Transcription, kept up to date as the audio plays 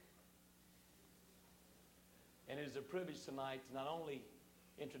And it is a privilege tonight to not only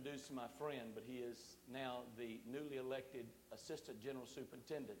introduce my friend, but he is now the newly elected Assistant General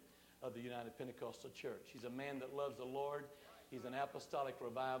Superintendent of the United Pentecostal Church. He's a man that loves the Lord. He's an apostolic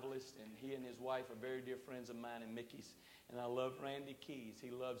revivalist, and he and his wife are very dear friends of mine and Mickey's. And I love Randy Keys.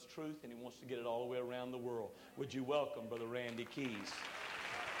 He loves truth, and he wants to get it all the way around the world. Would you welcome Brother Randy Keys?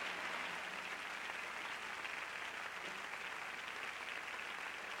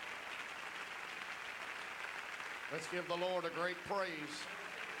 Let's give the Lord a great praise.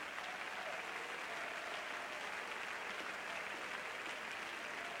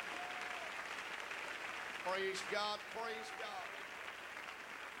 Praise God, praise God.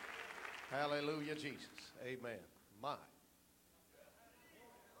 Hallelujah, Jesus. Amen. My.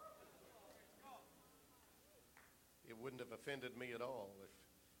 It wouldn't have offended me at all if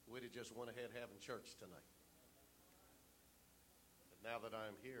we'd have just went ahead having church tonight. But now that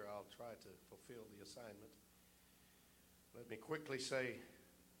I'm here, I'll try to fulfill the assignment. Let me quickly say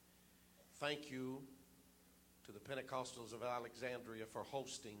thank you to the Pentecostals of Alexandria for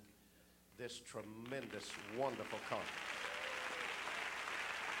hosting this tremendous, wonderful conference.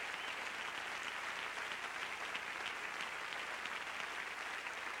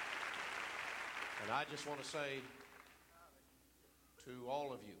 And I just want to say to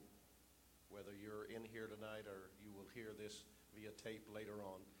all of you, whether you're in here tonight or you will hear this via tape later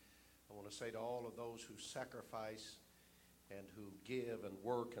on, I want to say to all of those who sacrifice and who give and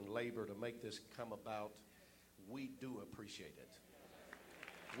work and labor to make this come about, we do appreciate it.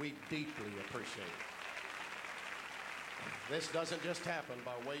 We deeply appreciate it. This doesn't just happen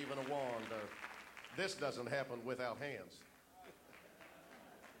by waving a wand, or this doesn't happen without hands.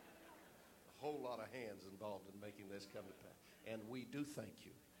 A whole lot of hands involved in making this come to pass. And we do thank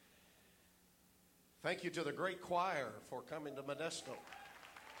you. Thank you to the great choir for coming to Modesto.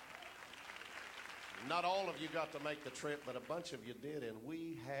 Not all of you got to make the trip, but a bunch of you did, and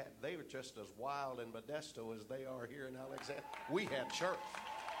they were just as wild in Modesto as they are here in Alexandria. We had church.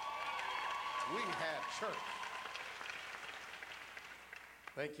 We had church.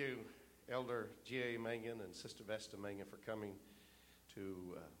 Thank you, Elder G.A. Mangan and Sister Vesta Mangan, for coming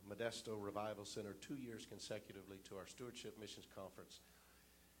to Modesto Revival Center 2 years consecutively to our Stewardship Missions Conference.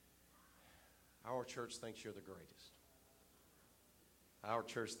 Our church thinks you're the greatest. Our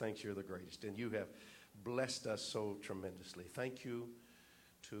church thinks you're the greatest, and you have blessed us so tremendously. Thank you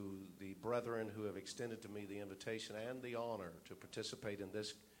to the brethren who have extended to me the invitation and the honor to participate in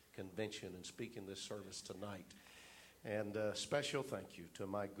this convention and speak in this service tonight. And a special thank you to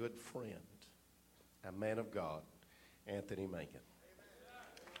my good friend, a man of God, Anthony Mangan.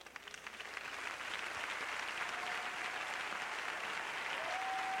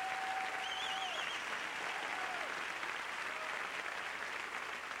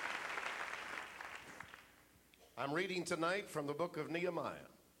 I'm reading tonight from the book of Nehemiah.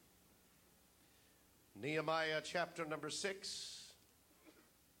 Nehemiah chapter number 6.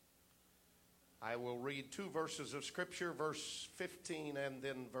 I will read 2 verses of scripture, verse 15 and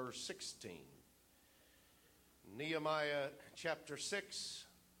then verse 16. Nehemiah chapter 6,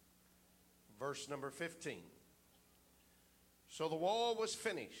 verse number 15. So the wall was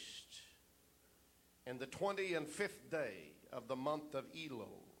finished in the 25th day of the month of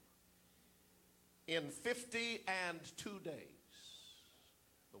Elul, in 52 days.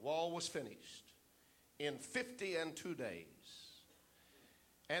 The wall was finished in 52 days.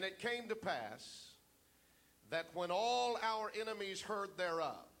 And it came to pass that when all our enemies heard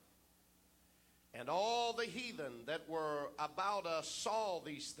thereof, and all the heathen that were about us saw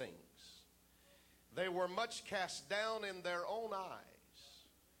these things, they were much cast down in their own eyes,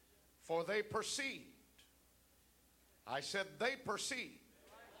 for they perceived, I said they perceived,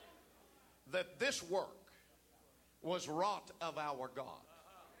 that this work was wrought of our God.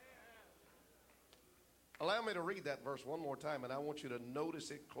 Allow me to read that verse one more time, and I want you to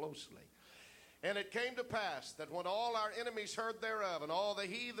notice it closely. And it came to pass that when all our enemies heard thereof, and all the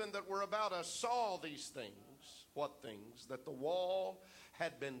heathen that were about us saw these things, what things? That the wall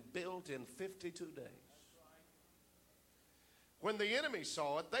had been built in 52 days. When the enemy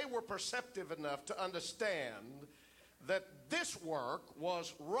saw it, they were perceptive enough to understand that this work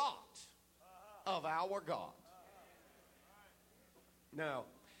was wrought of our God. Now,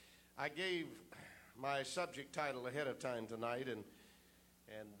 I gave my subject title ahead of time tonight, and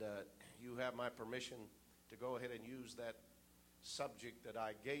you have my permission to go ahead and use that subject that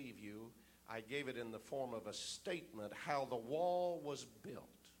I gave you. I gave it in the form of a statement, how the wall was built.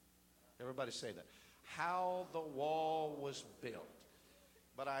 Everybody say that. How the wall was built.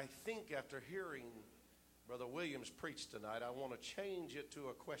 But I think after hearing Brother Williams preach tonight, I want to change it to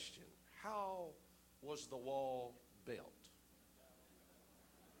a question. How was the wall built?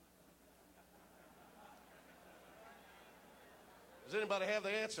 Does anybody have the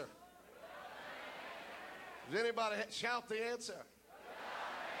answer? Does anybody shout the answer?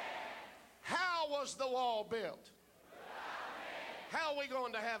 How was the wall built? How are we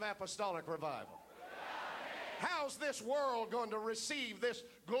going to have apostolic revival? How's this world going to receive this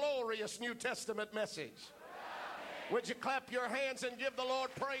glorious New Testament message? Would you clap your hands and give the Lord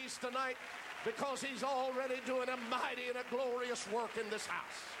praise tonight, because he's already doing a mighty and a glorious work in this house.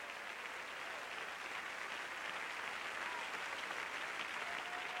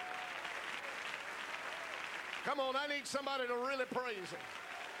 Come on, I need somebody to really praise him.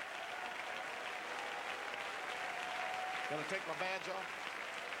 Gonna take my badge off?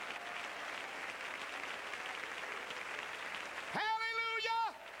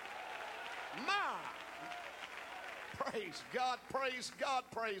 Hallelujah! My, praise God, praise God,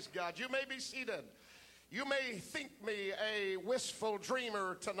 praise God. You may be seated. You may think me a wistful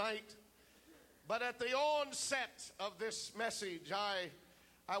dreamer tonight, but at the onset of this message, I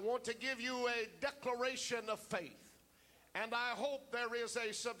want to give you a declaration of faith. And I hope there is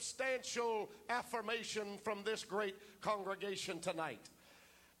a substantial affirmation from this great congregation tonight.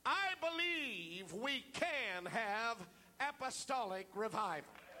 I believe we can have apostolic revival.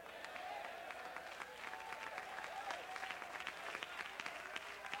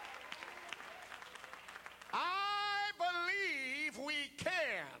 I believe we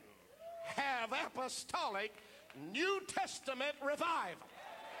can have apostolic New Testament revival.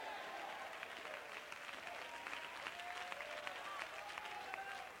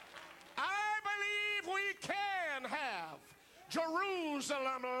 We can have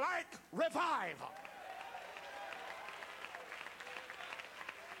Jerusalem-like revival.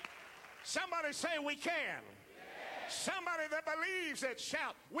 Somebody say we can. Somebody that believes it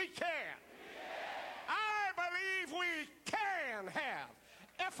shout, we can. I believe we can have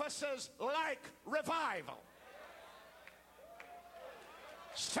Ephesus-like revival.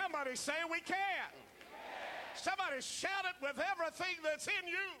 Somebody say we can. Somebody shout it with everything that's in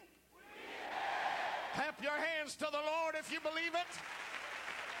you. Clap your hands to the Lord if you believe it.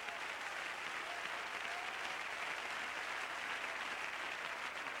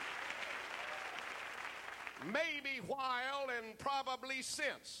 Maybe while and probably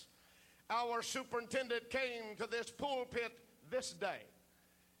since our superintendent came to this pulpit this day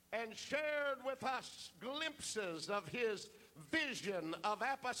and shared with us glimpses of his vision of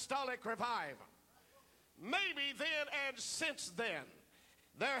apostolic revival, maybe then and since then,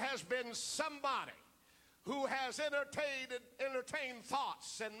 there has been somebody who has entertained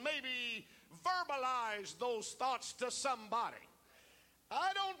thoughts and maybe verbalized those thoughts to somebody.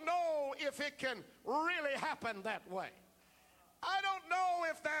 I don't know if it can really happen that way. I don't know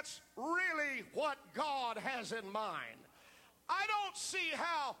if that's really what God has in mind. I don't see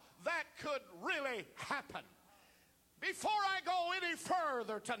how that could really happen. Before I go any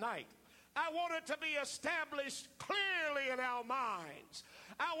further tonight, I want it to be established clearly in our minds.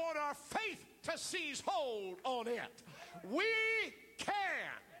 I want our faith to seize hold on it. We can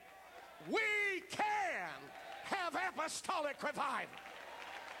have apostolic revival.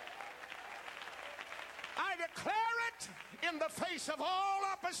 I declare it in the face of all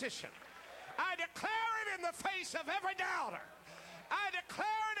opposition. I declare it in the face of every doubter. I declare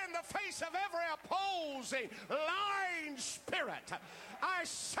it in the face of every opposing, lying spirit. I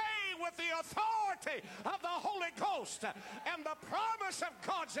say with the authority of the Holy Ghost and the promise of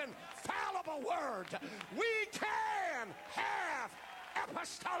God's infallible word, we can have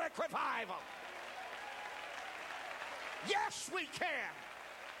apostolic revival. Yes, we can.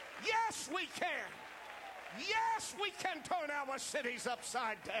 Yes, we can. Yes, we can turn our cities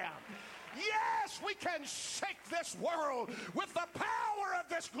upside down. Yes, we can shake this world with the power of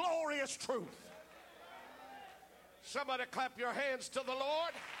this glorious truth. Somebody clap your hands to the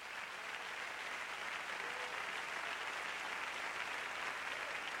Lord.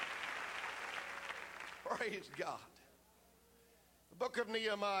 Praise God. The book of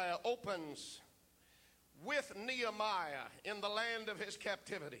Nehemiah opens with Nehemiah in the land of his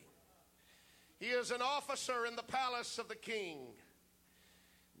captivity. He is an officer in the palace of the king.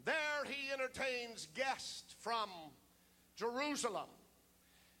 There he entertains guests from Jerusalem,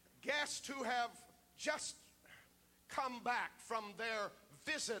 guests who have just come back from their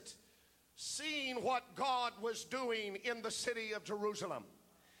visit, seeing what God was doing in the city of Jerusalem.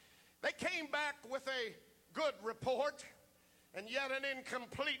 They came back with a good report and yet an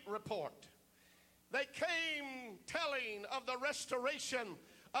incomplete report. They came telling of the restoration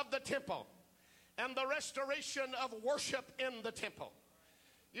of the temple and the restoration of worship in the temple.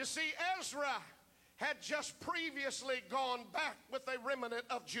 You see, Ezra had just previously gone back with a remnant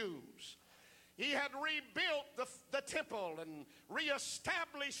of Jews. He had rebuilt the temple and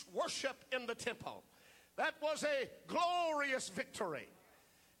reestablished worship in the temple. That was a glorious victory.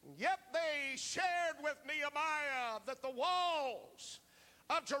 Yet they shared with Nehemiah that the walls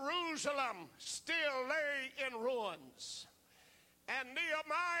of Jerusalem still lay in ruins. And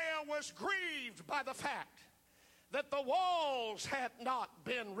Nehemiah was grieved by the fact that the walls had not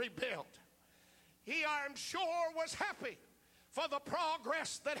been rebuilt. He, I'm sure, was happy for the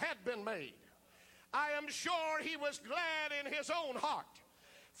progress that had been made. I am sure he was glad in his own heart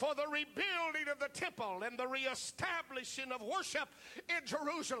for the rebuilding of the temple and the reestablishing of worship in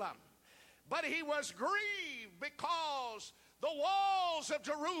Jerusalem. But he was grieved because the walls of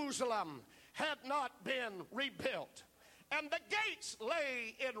Jerusalem had not been rebuilt, and the gates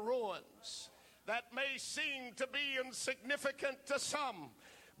lay in ruins. That may seem to be insignificant to some,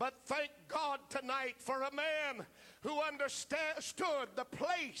 but thank God tonight for a man who understood the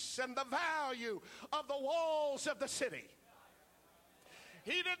place and the value of the walls of the city.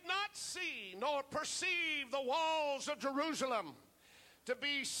 He did not see nor perceive the walls of Jerusalem to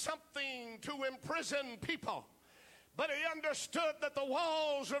be something to imprison people, but he understood that the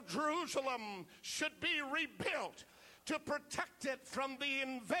walls of Jerusalem should be rebuilt to protect it from the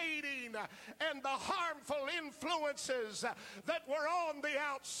invading and the harmful influences that were on the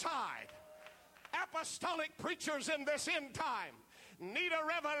outside. Apostolic preachers in this end time need a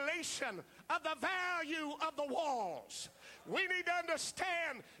revelation of the value of the walls. We need to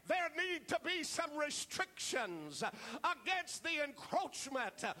understand there need to be some restrictions against the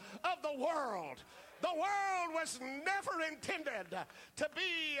encroachment of the world. The world was never intended to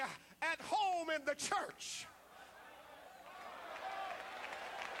be at home in the church.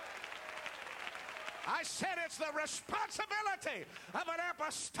 I said it's the responsibility of an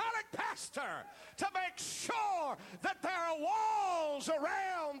apostolic pastor to make sure that there are walls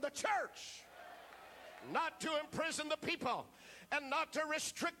around the church, not to imprison the people and not to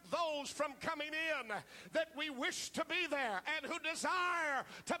restrict those from coming in that we wish to be there and who desire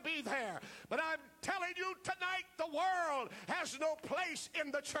to be there. But I'm telling you tonight, the world has no place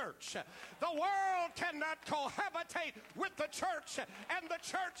in the church. The world cannot cohabitate with the church, and the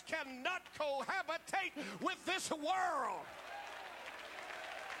church cannot cohabitate with this world.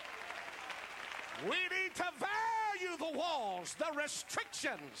 We need to value the walls, the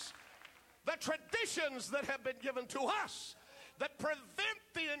restrictions, the traditions that have been given to us that prevent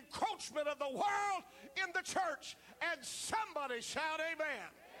the encroachment of the world in the church. And somebody shout amen.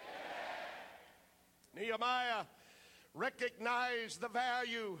 Amen. Nehemiah recognized the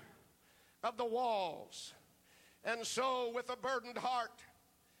value of the walls. And so with a burdened heart,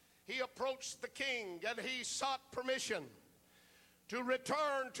 he approached the king and he sought permission to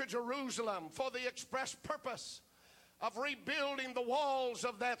return to Jerusalem for the express purpose of rebuilding the walls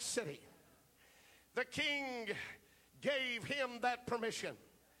of that city. The king gave him that permission,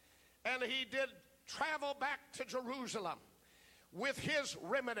 and he did travel back to Jerusalem with his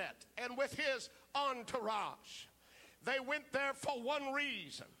remnant and with his entourage. They went there for one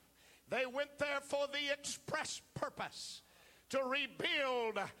reason. They went there for the express purpose to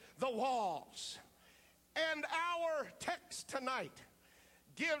rebuild the walls. And our text tonight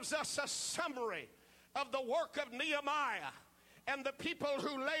gives us a summary of the work of Nehemiah and the people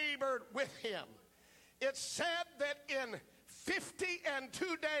who labored with him. It said that in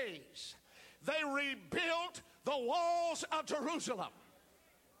 52 days, they rebuilt the walls of Jerusalem.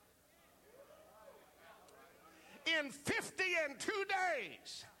 In 52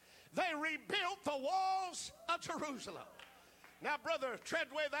 days, they rebuilt the walls of Jerusalem. Now, Brother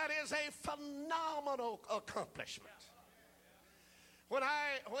Treadway, that is a phenomenal accomplishment. When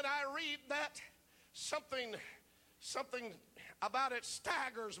I read that, something about it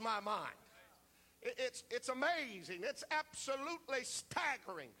staggers my mind. It's amazing. It's absolutely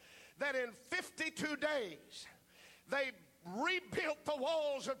staggering that in 52 days they rebuilt the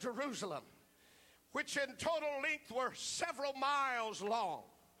walls of Jerusalem, which in total length were several miles long.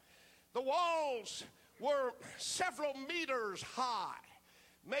 The walls were several meters high,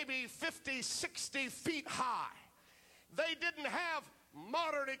 maybe 50, 60 feet high. They didn't have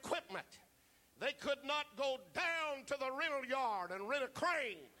modern equipment. They could not go down to the rental yard and rent a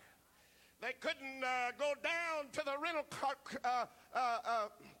crane. They couldn't go down to the rental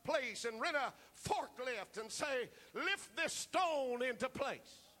place and rent a forklift and say, lift this stone into place.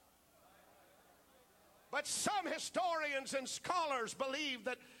 But some historians and scholars believe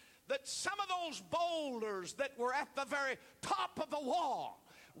that some of those boulders that were at the very top of the wall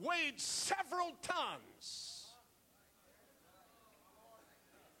weighed several tons.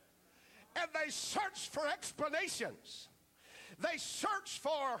 And they search for explanations. They search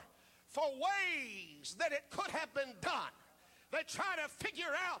for ways that it could have been done. They try to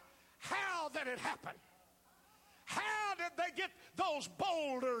figure out how that it happened. How did they get those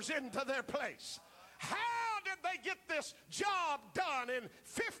boulders into their place? How did they get this job done in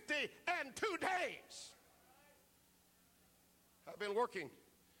 52 days? I've been working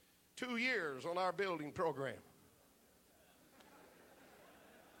 2 years on our building program.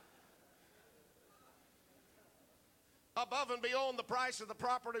 Above and beyond the price of the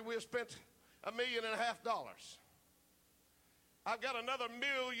property, we have spent $1.5 million. I've got another $1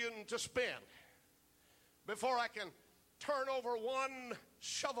 million to spend before I can turn over one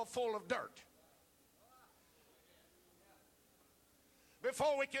shovelful of dirt.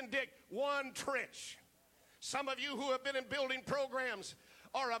 Before we can dig one trench. Some of you who have been in building programs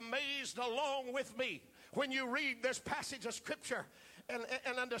are amazed along with me when you read this passage of Scripture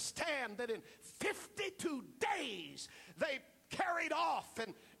and understand that in 52 days they carried off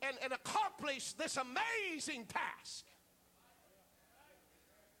and accomplished this amazing task.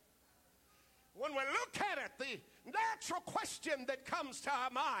 When we look at it, the natural question that comes to our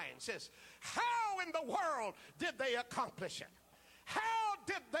minds is, how in the world did they accomplish it? How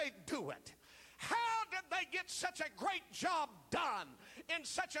did they do it? How did they get such a great job done in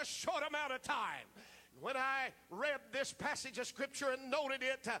such a short amount of time? When I read this passage of Scripture and noted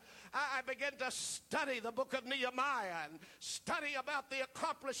it, I began to study the book of Nehemiah and study about the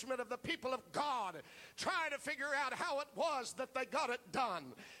accomplishment of the people of God, trying to figure out how it was that they got it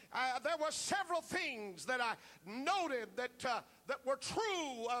done. There were several things that I noted that were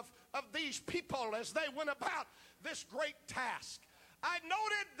true of these people as they went about this great task. I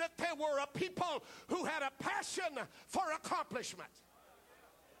noted that there were a people who had a passion for accomplishment.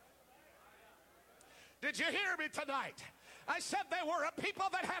 Did you hear me tonight? I said there were a people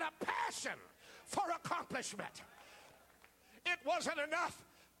that had a passion for accomplishment. It wasn't enough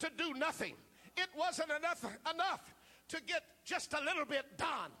to do nothing. It wasn't enough to get just a little bit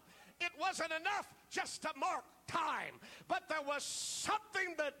done. It wasn't enough just to mark time. But there was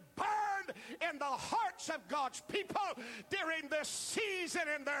something that burned in the hearts of God's people during this season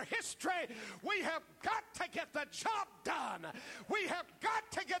in their history. We have got to get the job done. We have got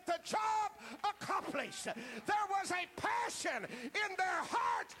to get the job accomplished. There was a passion in their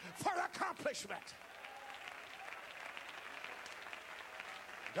heart for accomplishment.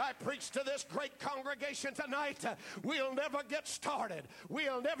 I preach to this great congregation tonight. We'll never get started.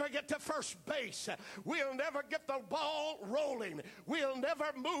 We'll never get to first base. We'll never get the ball rolling. We'll never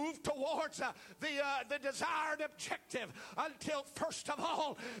move towards the desired objective until, first of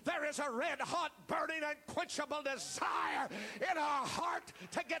all, there is a red-hot, burning, unquenchable desire in our heart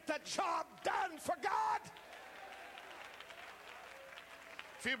to get the job done for God.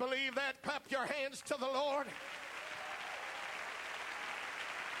 If you believe that, clap your hands to the Lord.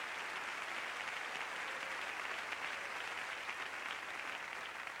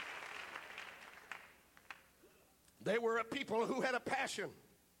 They were a people who had a passion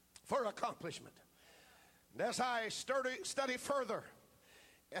for accomplishment. And as I study further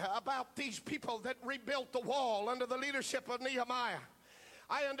about these people that rebuilt the wall under the leadership of Nehemiah,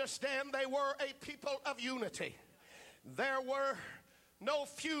 I understand they were a people of unity. There were no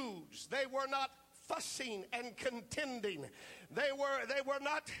feuds. They were not fussing and contending. They were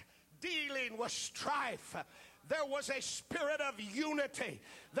not dealing with strife. There was a spirit of unity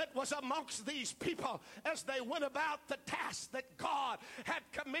that was amongst these people as they went about the task that God had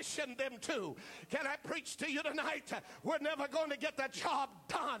commissioned them to. Can I preach to you tonight? We're never going to get the job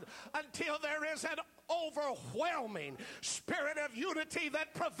done until there is an overwhelming spirit of unity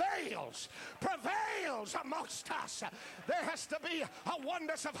that prevails amongst us. There has to be a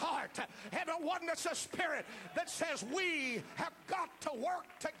oneness of heart and a oneness of spirit that says we have got to work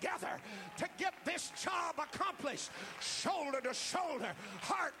together to get this job accomplished, shoulder to shoulder,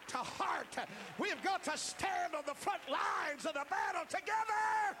 heart to heart. We've got to stand on the front lines of the battle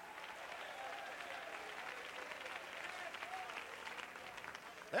together.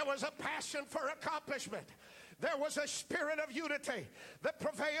 There was a passion for accomplishment. There was a spirit of unity that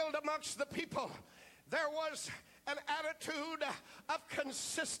prevailed amongst the people. There was an attitude of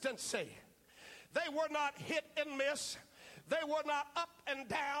consistency. They were not hit and miss. They were not up and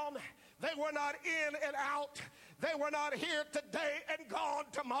down. They were not in and out. They were not here today and gone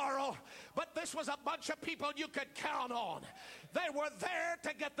tomorrow. But this was a bunch of people you could count on. They were there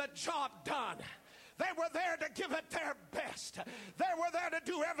to get the job done. They were there to give it their best. They were there to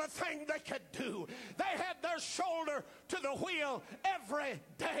do everything they could do. They had their shoulder to the wheel every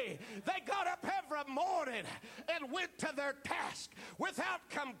day. They got up every morning and went to their task without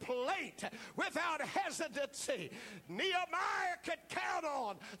complaint, without hesitancy. Nehemiah could count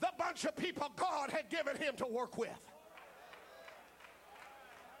on the bunch of people God had given him to work with.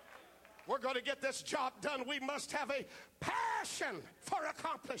 We're going to get this job done. We must have a passion for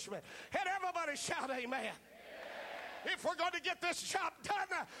accomplishment. And everybody shout amen. Amen. If we're going to get this job done,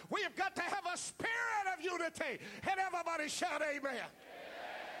 we've got to have a spirit of unity. And everybody shout amen. Amen.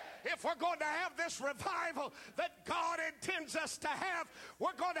 If we're going to have this revival that God intends us to have,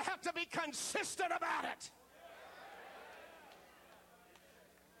 we're going to have to be consistent about it.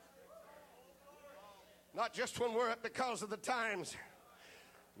 Not just when we're at because of the times.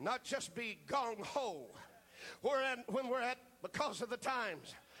 Not just be gung-ho. When we're at because of the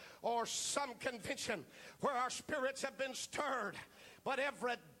times. Or some convention where our spirits have been stirred. But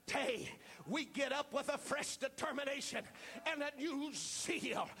every day we get up with a fresh determination and a new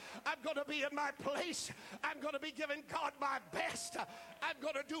zeal. I'm going to be in my place. I'm going to be giving God my best. I'm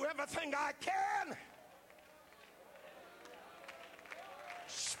going to do everything I can.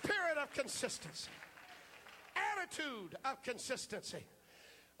 Spirit of consistency. Attitude of consistency.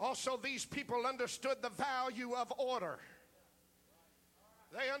 Also, these people understood the value of order.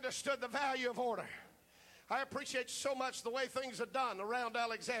 They understood the value of order. I appreciate so much the way things are done around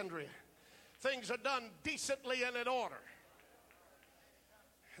Alexandria. Things are done decently and in order.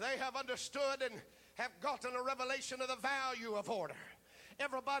 They have understood and have gotten a revelation of the value of order.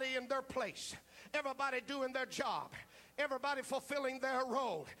 Everybody in their place. Everybody doing their job. Everybody fulfilling their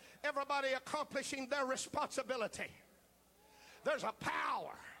role. Everybody accomplishing their responsibility. There's a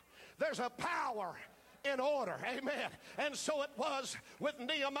power. There's a power in order. Amen. And so it was with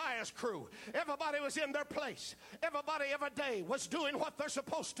Nehemiah's crew. Everybody was in their place. Everybody every day was doing what they're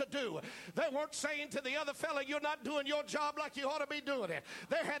supposed to do. They weren't saying to the other fella, you're not doing your job like you ought to be doing it.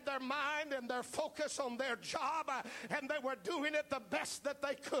 They had their mind and their focus on their job, and they were doing it the best that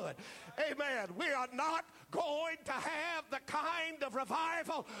they could. Amen. We are not going to have the kind of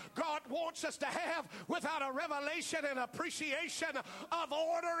revival God wants us to have without a revelation and appreciation of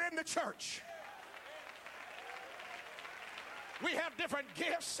order in the church. We have different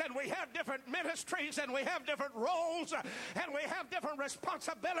gifts, and we have different ministries, and we have different roles, and we have different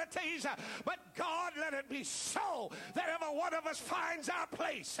responsibilities. But God, let it be so that every one of us finds our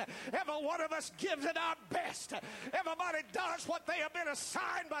place. Every one of us gives it our best. Everybody does what they have been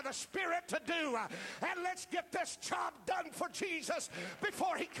assigned by the Spirit to do. And let's get this job done for Jesus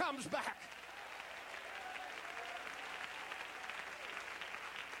before he comes back.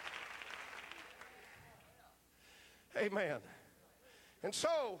 Amen. And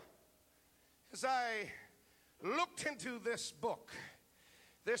so, as I looked into this book,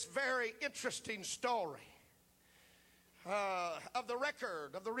 this very interesting story of the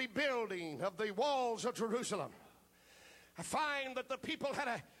record of the rebuilding of the walls of Jerusalem, I find that the people had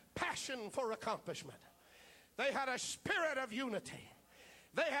a passion for accomplishment. They had a spirit of unity.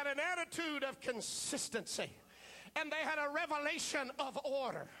 They had an attitude of consistency. And they had a revelation of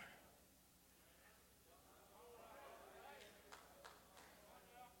order.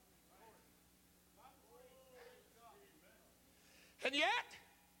 And yet,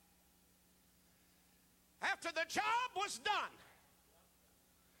 after the job was done,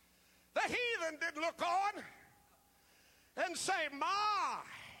 the heathen didn't look on and say, my,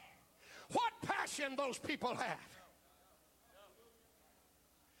 what passion those people have.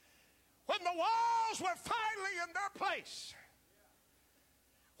 When the walls were finally in their place,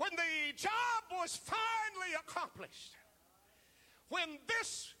 when the job was finally accomplished, when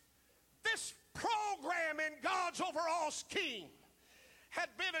this program in God's overall scheme had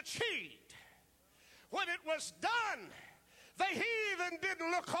been achieved, when it was done, the heathen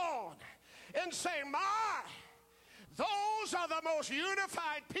didn't look on and say, my, those are the most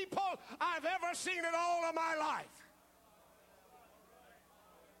unified people I've ever seen in all of my life.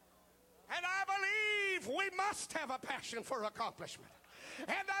 And I believe we must have a passion for accomplishment. And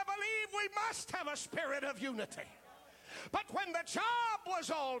I believe we must have a spirit of unity. But when the job was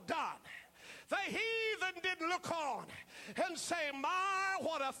all done, the heathen didn't look on and say, my,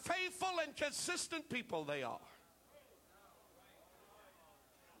 what a faithful and consistent people they are.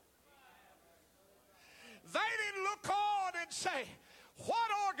 They didn't look on and say,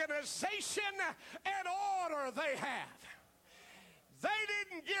 what organization and order they have. They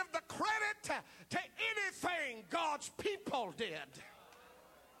didn't give the credit to anything God's people did.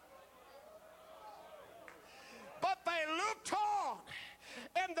 But they looked on,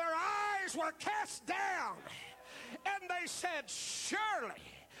 and their eyes eyes were cast down, and they said, surely,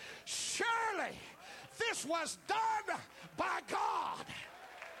 surely this was done by God.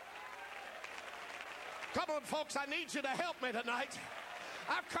 Come on, folks, I need you to help me tonight.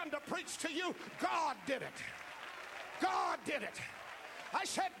 I've come to preach to you. God did it. God did it. I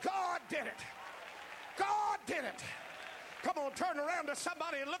said God did it. God did it. Come on, turn around to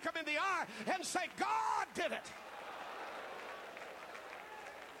somebody and look them in the eye and say, God did it.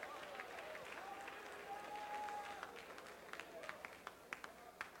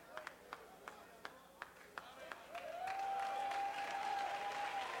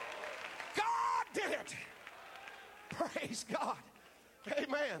 God did it. Praise God.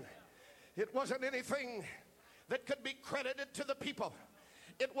 Amen. It wasn't anything that could be credited to the people.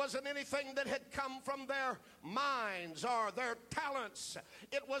 It wasn't anything that had come from their minds or their talents.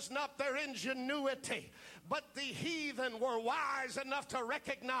 It was not their ingenuity. But the heathen were wise enough to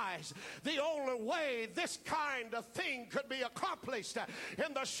recognize the only way this kind of thing could be accomplished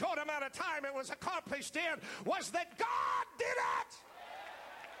in the short amount of time it was accomplished in was that God did it.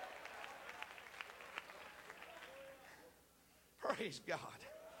 Praise God.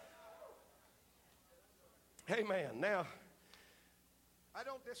 Amen. Now, I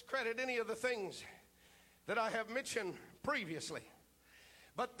don't discredit any of the things that I have mentioned previously,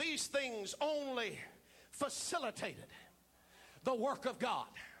 but these things only facilitated the work of God.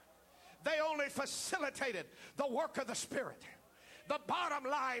 They only facilitated the work of the Spirit. The bottom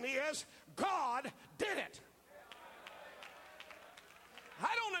line is God did it.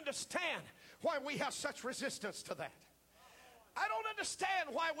 I don't understand why we have such resistance to that. I don't understand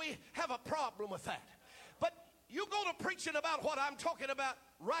why we have a problem with that. But you go to preaching about what I'm talking about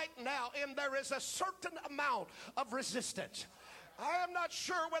right now, and there is a certain amount of resistance. I am not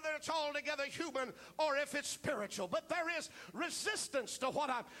sure whether it's altogether human or if it's spiritual, but there is resistance to what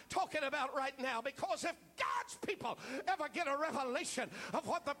I'm talking about right now, because if God's people ever get a revelation of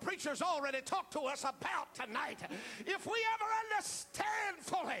what the preacher's already talked to us about tonight, if we ever understand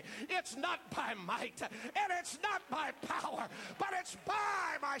fully, it's not by might and it's not by power, but it's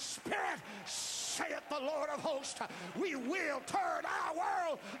by my Spirit, saith the Lord of hosts. We will turn our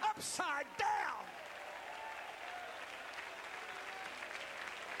world upside down.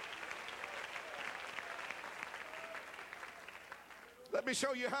 Let me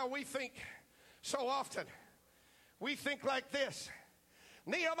show you how we think so often. We think like this: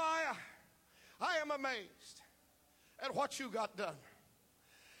 Nehemiah, I am amazed at what you got done.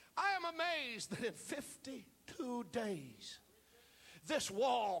 I am amazed that in 52 days this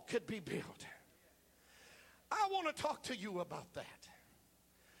wall could be built. I want to talk to you about that.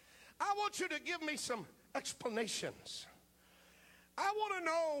 I want you to give me some explanations. I want to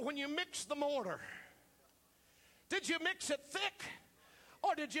know, when you mix the mortar, did you mix it thick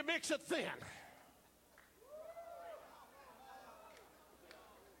or did you mix it thin?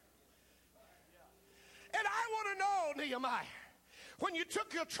 And I want to know, Nehemiah, when you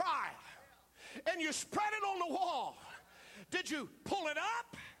took your trial and you spread it on the wall, did you pull it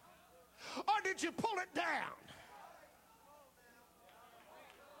up or did you pull it down?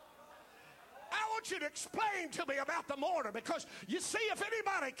 I want you to explain to me about the mortar, because you see, if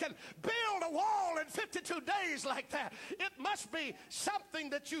anybody can build a wall in 52 days like that, it must be something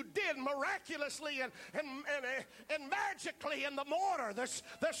that you did miraculously and magically in the mortar. There's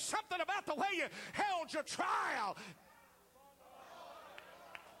something about the way you held your trial.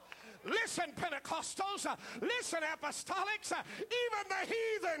 Listen, Pentecostals, listen, Apostolics, even the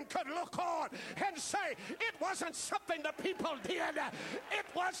heathen could look on and say it wasn't something the people did, it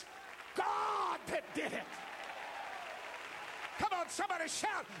was God that did it. Come on, somebody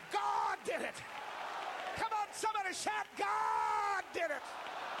shout, God did it. Come on, somebody shout, God did it.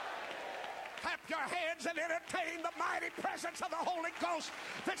 Clap your hands and entertain the mighty presence of the Holy Ghost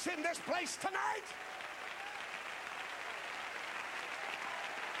that's in this place tonight.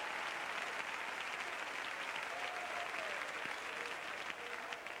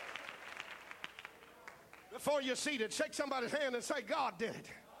 Before you're seated, shake somebody's hand and say, God did it.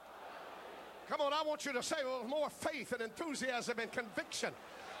 Come on, I want you to say with more faith and enthusiasm and conviction,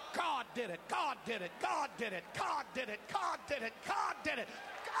 God did it, God did it, God did it, God did it, God did it, God did it,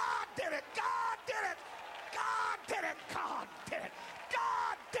 God did it, God did it, God did it, God did it,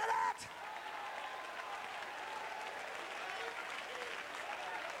 God did it.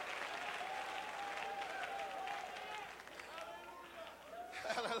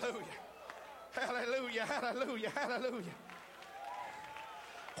 Hallelujah. Hallelujah, hallelujah, hallelujah.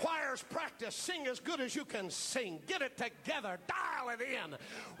 Choirs practice, sing as good as you can sing. Get it together, dial talent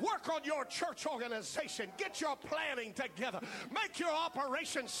in. Work on your church organization. Get your planning together. Make your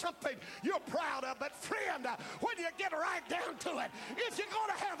operation something you're proud of. But friend, when you get right down to it, if you're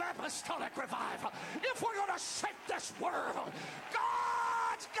going to have apostolic revival, if we're going to shake this world,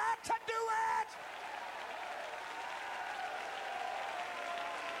 God's got to do it.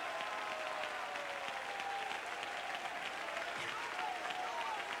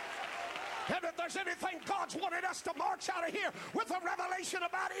 And if there's anything God's wanted us to march out of here with a revelation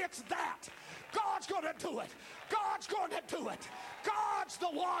about, it's that. God's going to do it. God's going to do it. God's the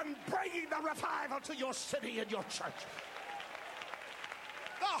one bringing the revival to your city and your church.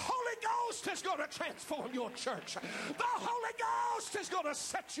 The Holy Ghost is going to transform your church. The Holy Ghost is going to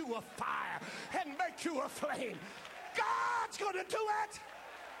set you afire and make you aflame. God's going to do it.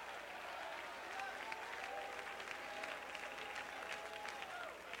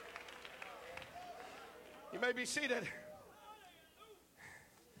 You may be seated. It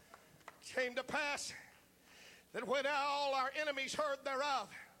came to pass that when all our enemies heard thereof,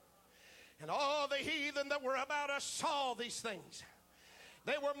 and all the heathen that were about us saw these things,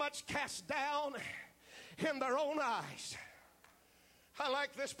 they were much cast down in their own eyes. I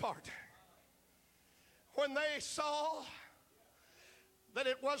like this part. When they saw that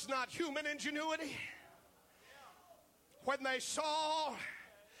it was not human ingenuity, when they saw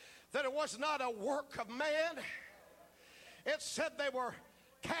that it was not a work of man, it said they were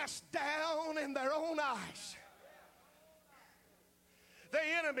cast down in their own eyes. The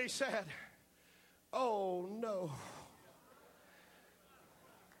enemy said, oh no.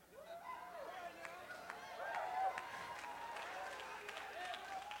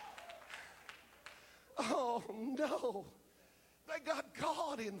 Oh no. They got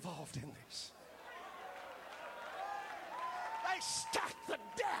God involved in this. They stacked the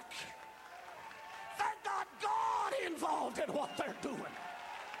deck. They got God involved in what they're doing.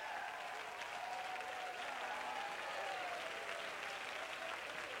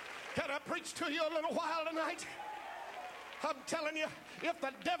 Can I preach to you a little while tonight? I'm telling you, if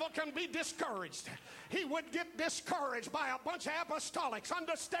the devil can be discouraged, he would get discouraged by a bunch of apostolics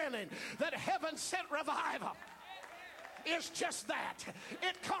understanding that heaven sent revival is just that.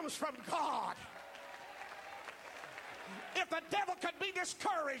 It comes from God. If the devil could be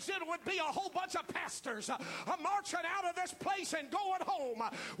discouraged, it would be a whole bunch of pastors marching out of this place and going home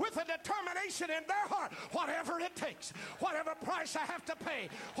with a determination in their heart, whatever it takes, whatever price I have to pay,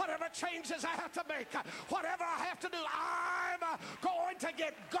 whatever changes I have to make, whatever I have to do, I'm going to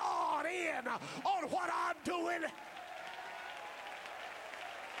get God in on what I'm doing.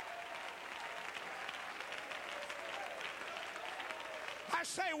 I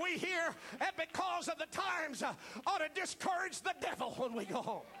say we here, and because of the times, ought to discourage the devil when we go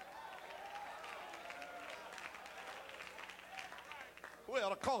home. We ought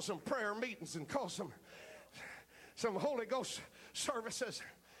to call some prayer meetings and call some Holy Ghost services.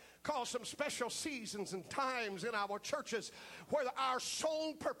 Call some special seasons and times in our churches where our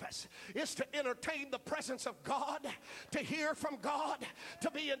sole purpose is to entertain the presence of God, to hear from God,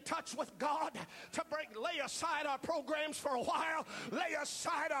 to be in touch with God, to lay aside our programs for a while, lay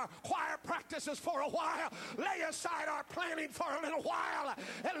aside our choir practices for a while, lay aside our planning for a little while,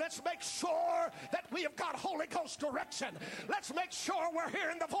 and let's make sure that we have got Holy Ghost direction. Let's make sure we're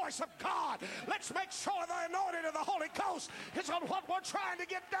hearing the voice of God. Let's make sure the anointing of the Holy Ghost is on what we're trying to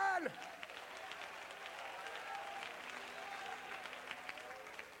get done.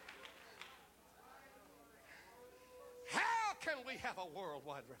 How can we have a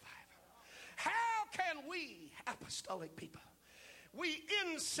worldwide revival? How can we, apostolic people, we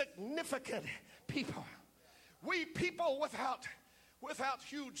insignificant people, we people without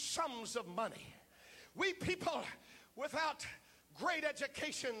huge sums of money, we people without great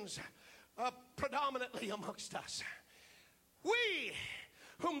educations predominantly amongst us, we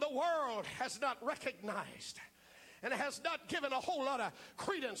whom the world has not recognized and has not given a whole lot of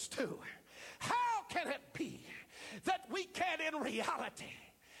credence to, how can it be that we can in reality,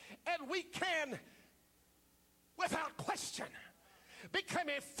 and we can without question, become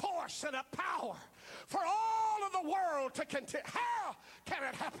a force and a power for all of the world to continue? How can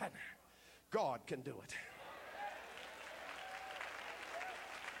it happen? God can do it.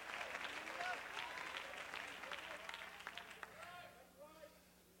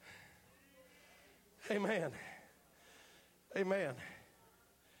 Amen. Amen.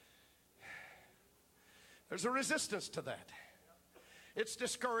 There's a resistance to that. It's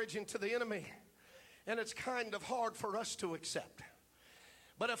discouraging to the enemy, and it's kind of hard for us to accept.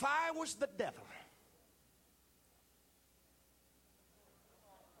 But if I was the devil,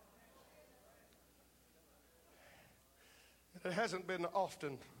 It hasn't been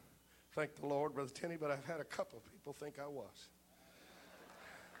often, thank the Lord, Brother Tenney, but I've had a couple of people think I was.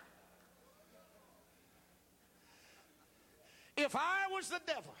 If I was the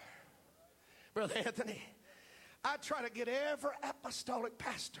devil, Brother Anthony, I'd try to get every apostolic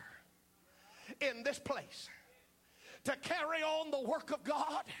pastor in this place to carry on the work of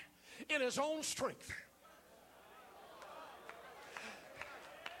God in his own strength.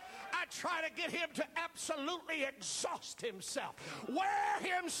 I try to get him to absolutely exhaust himself,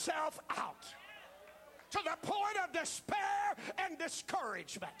 wear himself out to the point of despair and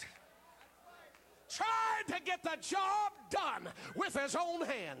discouragement, trying to get the job done with his own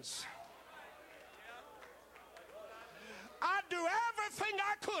hands. I'd do everything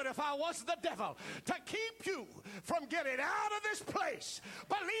I could if I was the devil to keep you from getting out of this place,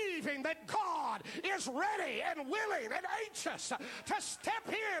 believing that God is ready and willing and anxious to step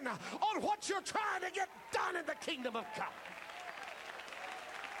in on what you're trying to get done in the kingdom of God.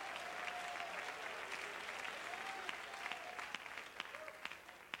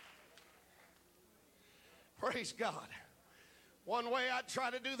 Praise God. One way I'd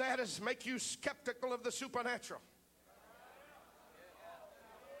try to do that is make you skeptical of the supernatural.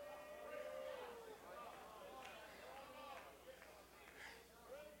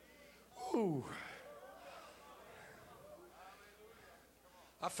 Ooh.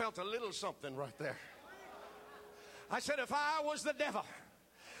 I felt a little something right there. I said, if I was the devil,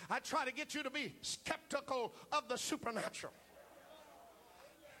 I'd try to get you to be skeptical of the supernatural.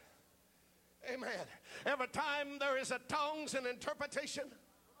 Amen. Every time there is a tongues and interpretation,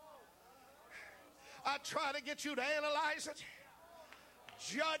 I try to get you to analyze it,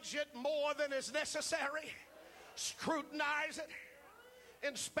 judge it more than is necessary, scrutinize it,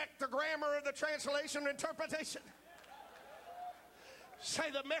 inspect the grammar of the translation or interpretation,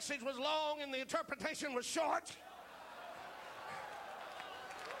 say the message was long and the interpretation was short.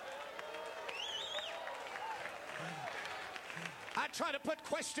 I try to put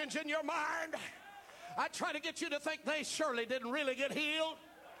questions in your mind. I try to get you to think they surely didn't really get healed.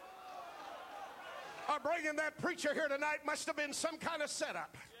 Or bringing that preacher here tonight must have been some kind of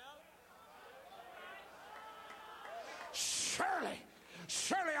setup. Surely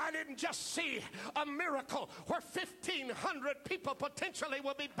I didn't just see a miracle where 1,500 people potentially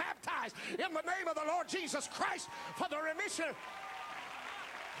will be baptized in the name of the Lord Jesus Christ for the remission.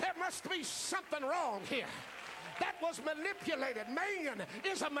 There must be something wrong here. That was manipulated. Man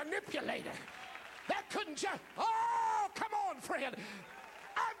is a manipulator. That couldn't just, oh, come on, friend.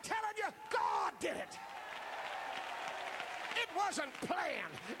 I'm telling you, God did it. It wasn't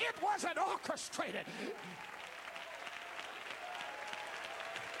planned. It wasn't orchestrated.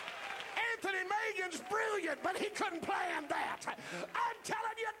 Anthony Magin's brilliant, but he couldn't plan that. I'm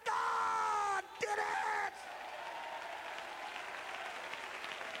telling you, God did it.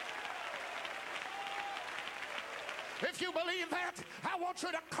 If you believe that, I want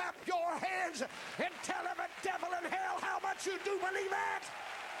you to clap your hands and tell every devil in hell how much you do believe that.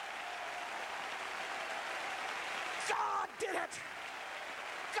 God did it.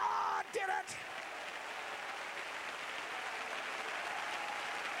 God did it.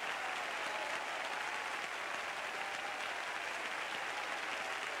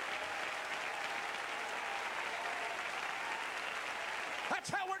 That's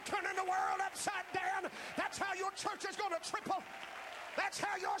how we're turning the world upside down. That's how your church is going to triple. That's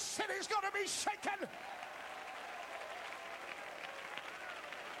how your city is going to be shaken.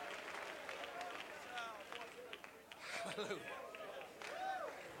 Hallelujah.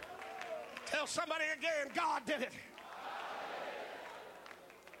 Tell somebody again, God did it.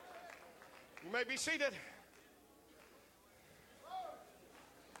 You may be seated.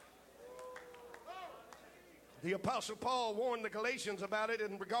 The Apostle Paul warned the Galatians about it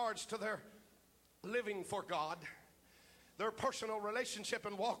in regards to their living for God, their personal relationship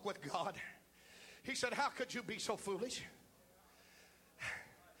and walk with God. He said, how could you be so foolish?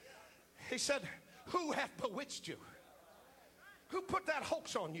 He said, who hath bewitched you? Who put that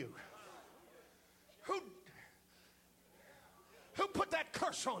hoax on you? Who put that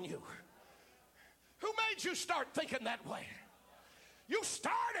curse on you? Who made you start thinking that way? You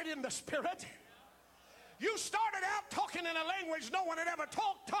started in the Spirit. You started out talking in a language no one had ever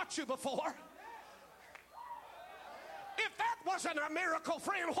taught you before. If that wasn't a miracle,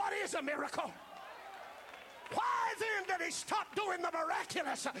 friend, what is a miracle? Why then did he stop doing the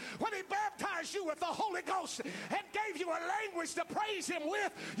miraculous when he baptized you with the Holy Ghost and gave you a language to praise him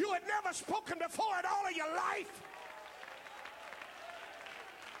with you had never spoken before in all of your life?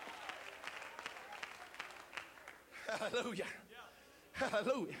 Hallelujah.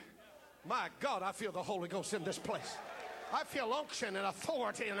 Hallelujah. My God, I feel the Holy Ghost in this place. I feel unction and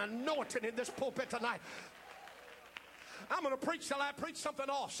authority and anointing in this pulpit tonight. I'm going to preach till I preach something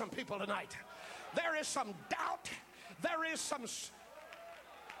awesome, people, tonight. There is some doubt. There is some...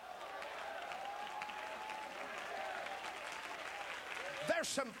 There's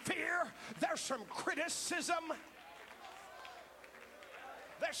some fear. There's some criticism.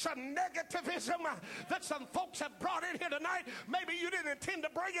 There's some negativism that some folks have brought in here tonight. Maybe you didn't intend to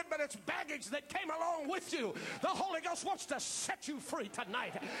bring it, but it's baggage that came along with you. The Holy Ghost wants to set you free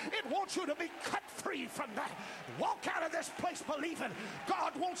tonight. It wants you to be cut free from that. Walk out of this place believing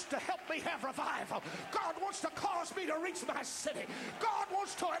God wants to help me have revival. God wants to cause me to reach my city. God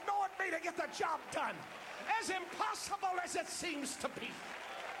wants to anoint me to get the job done. As impossible as it seems to be.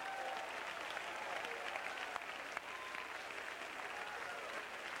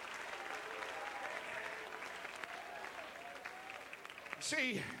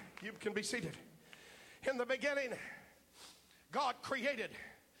 See, you can be seated. In the beginning, God created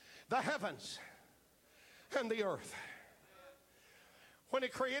the heavens and the earth. When he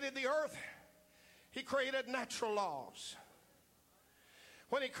created the earth, he created natural laws.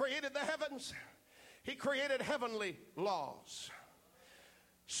 When he created the heavens, he created heavenly laws,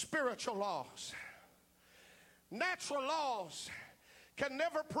 spiritual laws. Natural laws can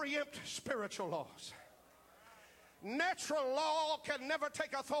never preempt spiritual laws. Natural law can never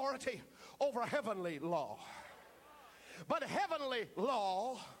take authority over heavenly law. But heavenly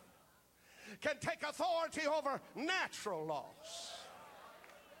law can take authority over natural laws.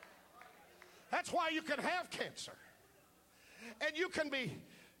 That's why you can have cancer. And you can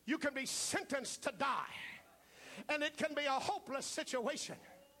be sentenced to die. And it can be a hopeless situation.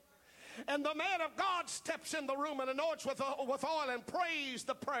 And the man of God steps in the room and anoints with oil and prays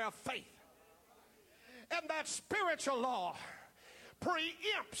the prayer of faith. And that spiritual law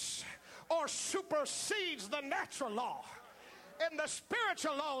preempts or supersedes the natural law. And the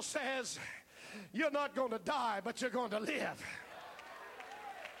spiritual law says, you're not going to die, but you're going to live.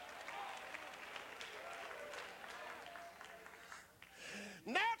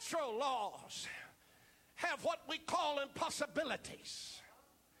 Natural laws have what we call impossibilities.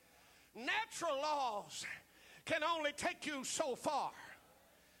 Natural laws can only take you so far.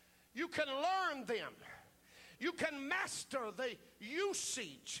 You can learn them. You can master the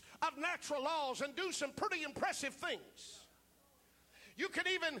usage of natural laws and do some pretty impressive things. You can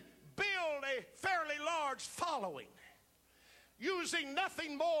even build a fairly large following using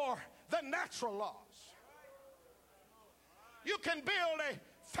nothing more than natural laws. You can build a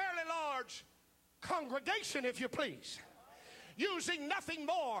fairly large congregation, if you please, using nothing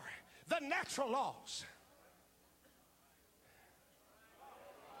more than natural laws.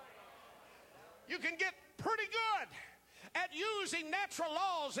 You can get pretty good at using natural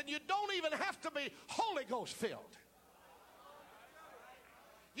laws, and you don't even have to be Holy Ghost filled.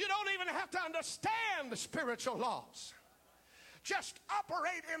 You don't even have to understand the spiritual laws. Just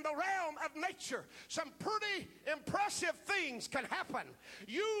operate in the realm of nature. Some pretty impressive things can happen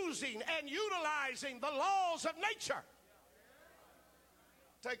using and utilizing the laws of nature.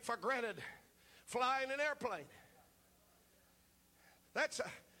 Take for granted flying an airplane. That's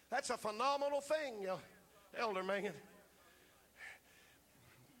a phenomenal thing, Elder Mangan.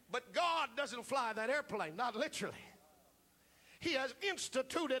 But God doesn't fly that airplane, not literally. He has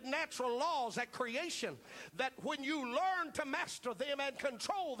instituted natural laws at creation that when you learn to master them and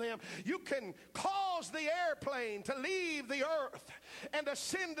control them, you can cause the airplane to leave the earth and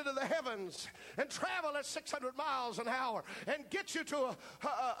ascend into the heavens and travel at 600 miles an hour and get you to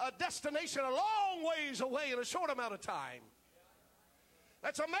a destination a long ways away in a short amount of time.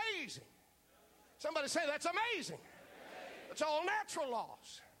 That's amazing. Somebody say that's amazing. It's all natural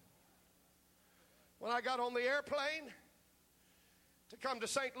laws. When I got on the airplane to come to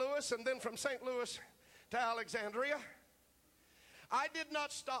St. Louis and then from St. Louis to Alexandria, I did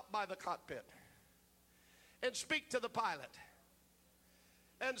not stop by the cockpit and speak to the pilot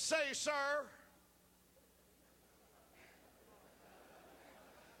and say, sir,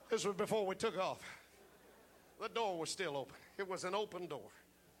 this was before we took off. The door was still open. It was an open door.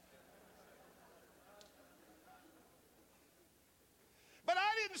 But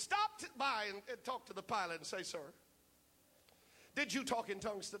I didn't stop by and talk to the pilot and say, sir, did you talk in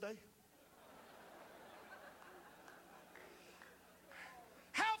tongues today?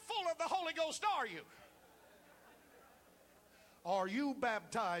 How full of the Holy Ghost are you? Are you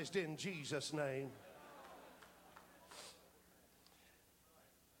baptized in Jesus' name?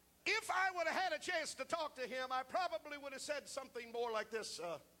 If I would have had a chance to talk to him, I probably would have said something more like this.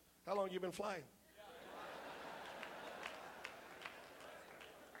 How long have you been flying?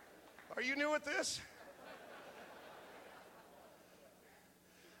 Are you new at this?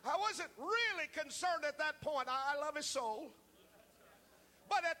 I wasn't really concerned at that point. I love his soul.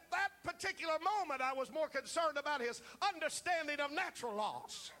 But at that particular moment, I was more concerned about his understanding of natural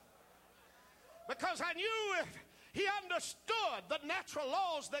laws. Because I knew if he understood the natural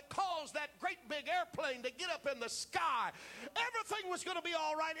laws that caused that great big airplane to get up in the sky, everything was going to be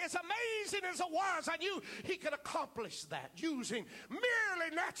all right. As amazing as it was, I knew he could accomplish that using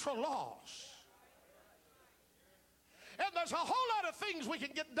merely natural laws. And there's a whole lot of things we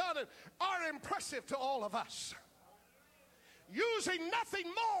can get done that are impressive to all of us, using nothing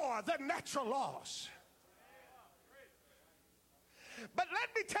more than natural laws. But let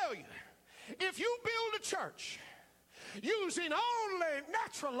me tell you, if you build a church using only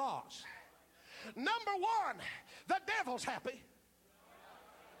natural laws, number one, the devil's happy.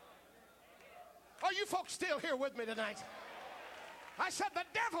 Are you folks still here with me tonight? I said the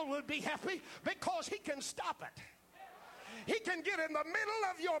devil will be happy because he can stop it. He can get in the middle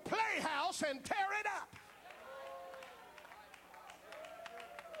of your playhouse and tear it up.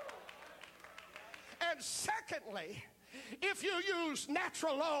 And secondly, if you use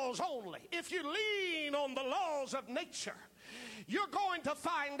natural laws only, if you lean on the laws of nature, you're going to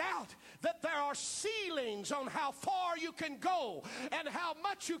find out that there are ceilings on how far you can go and how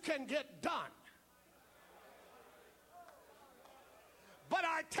much you can get done. But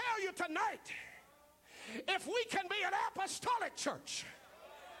I tell you tonight, if we can be an apostolic church,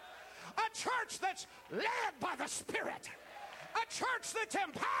 a church that's led by the Spirit, a church that's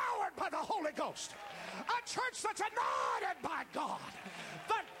empowered by the Holy Ghost, a church that's anointed by God,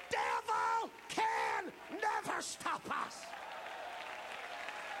 the devil can never stop us.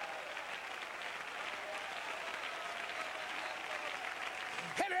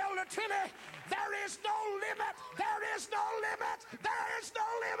 And Elder Tilley, there is no limit, there is no limit, there is no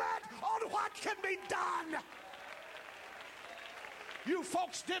limit on what can be done. You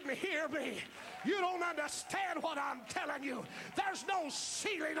folks didn't hear me. You don't understand what I'm telling you. There's no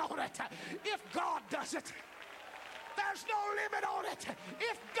ceiling on it if God does it. There's no limit on it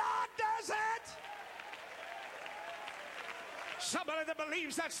if God does it. Somebody that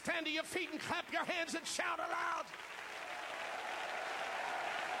believes that, stand to your feet and clap your hands and shout aloud.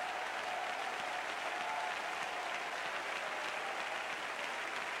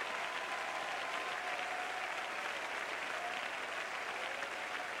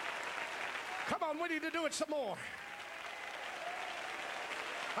 Come on, we need to do it some more.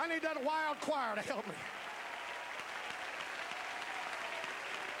 I need that wild choir to help me.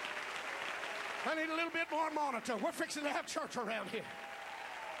 I need a little bit more monitor. We're fixing to have church around here.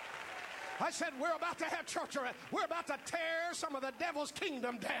 I said we're about to have church around. We're about to tear some of the devil's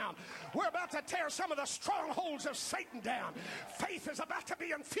kingdom down. We're about to tear some of the strongholds of Satan down. Faith is about to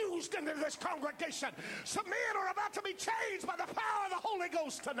be infused into this congregation. Some men are about to be changed by the power of the Holy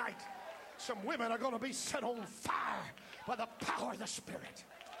Ghost tonight. Some women are going to be set on fire by the power of the Spirit.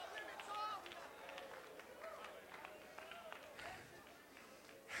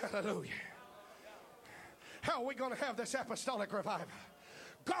 Hallelujah. How are we going to have this apostolic revival?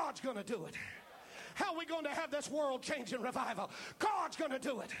 God's going to do it. How are we going to have this world-changing revival? God's going to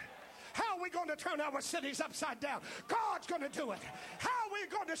do it. How are we going to turn our cities upside down? God's going to do it. How are we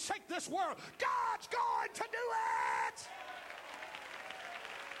going to shake this world? God's going to do it.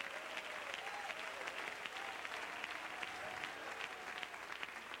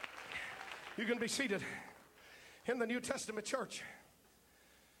 You can be seated. In the New Testament church,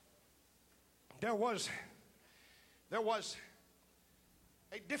 there was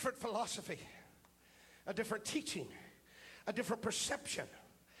a different philosophy, a different teaching, a different perception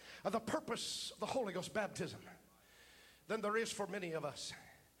of the purpose of the Holy Ghost baptism than there is for many of us.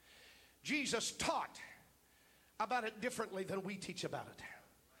 Jesus taught about it differently than we teach about it.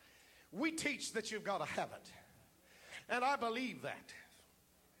 We teach that you've got to have it, and I believe that.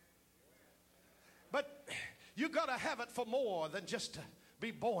 But you've got to have it for more than just to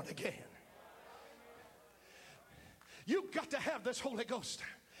be born again. You've got to have this Holy Ghost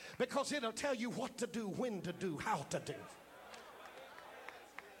because it'll tell you what to do, when to do, how to do.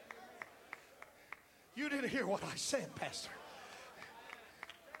 You didn't hear what I said, Pastor.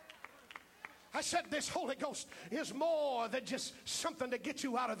 I said this Holy Ghost is more than just something to get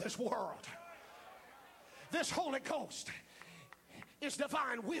you out of this world. This Holy Ghost is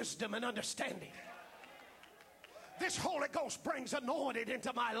divine wisdom and understanding. This Holy Ghost brings anointing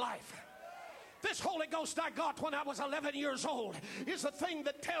into my life. This Holy Ghost I got when I was 11 years old is the thing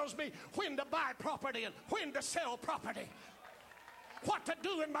that tells me when to buy property and when to sell property. What to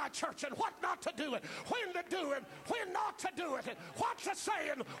do in my church and what not to do it. When to do it, when not to do it. And what to say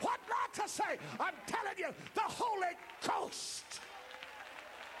and what not to say. I'm telling you, the Holy Ghost.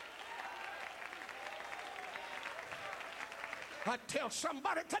 I tell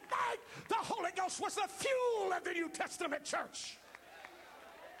somebody tonight, the Holy Ghost was the fuel of the New Testament church.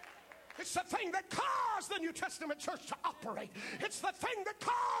 It's the thing that caused the New Testament church to operate. It's the thing that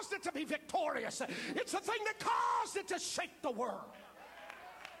caused it to be victorious. It's the thing that caused it to shake the world.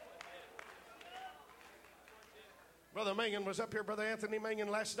 Brother Mangan was up here, Brother Anthony Mangan,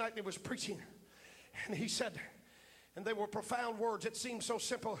 last night, and he was preaching. And he said, and they were profound words. It seemed so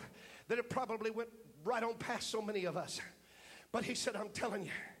simple that it probably went right on past so many of us. But he said, I'm telling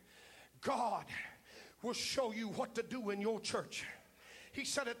you, God will show you what to do in your church. He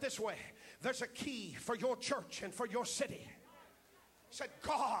said it this way: there's a key for your church and for your city. He said,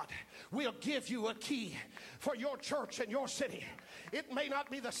 God will give you a key for your church and your city. It may not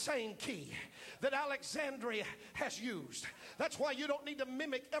be the same key that Alexandria has used. That's why you don't need to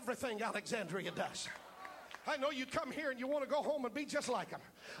mimic everything Alexandria does. I know you come here and you want to go home and be just like them.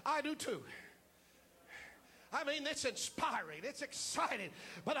 I do too. I mean, it's inspiring, it's exciting,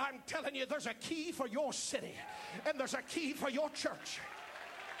 but I'm telling you, there's a key for your city and there's a key for your church.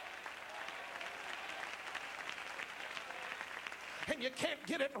 And you can't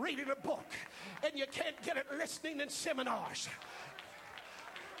get it reading a book, and you can't get it listening in seminars.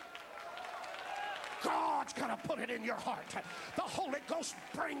 God's going to put it in your heart. The Holy Ghost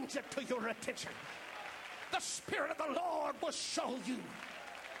brings it to your attention. The Spirit of the Lord will show you.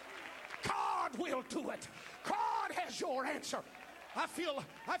 God will do it. God has your answer. I feel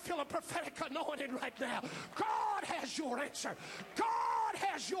a prophetic anointing right now. God has your answer. God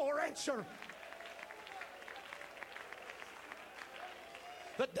has your answer.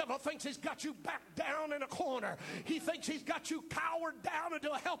 The devil thinks he's got you back down in a corner. He thinks he's got you cowered down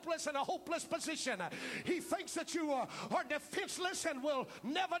into a helpless and a hopeless position. He thinks that you are defenseless and will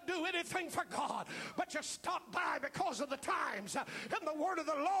never do anything for God. But you stop by because of the times, and the word of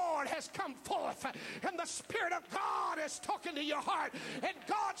the Lord has come forth, and the Spirit of God is talking to your heart, and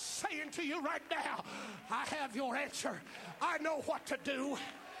God's saying to you right now, I have your answer. I know what to do.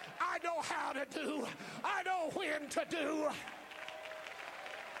 I know how to do. I know when to do.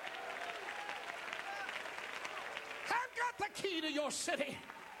 I've got the key to your city.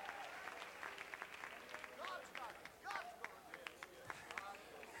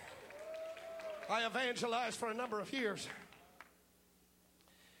 I evangelized for a number of years.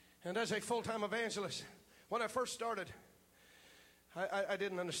 And as a full-time evangelist, when I first started, I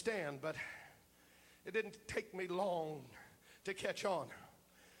didn't understand, but it didn't take me long to catch on.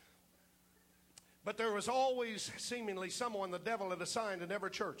 But there was always seemingly someone the devil had assigned in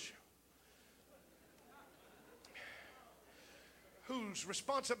every church whose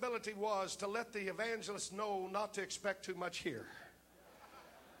responsibility was to let the evangelist know not to expect too much here.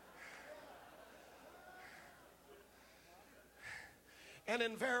 And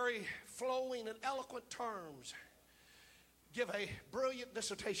in very flowing and eloquent terms, give a brilliant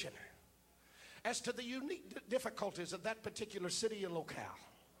dissertation as to the unique difficulties of that particular city and locale.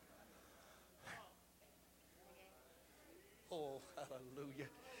 Oh, hallelujah.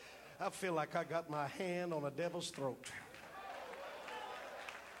 I feel like I got my hand on a devil's throat.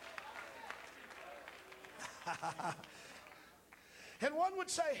 And one would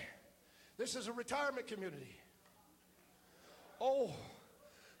say, this is a retirement community. Oh,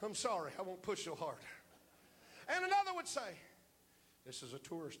 I'm sorry, I won't push so hard. And another would say, this is a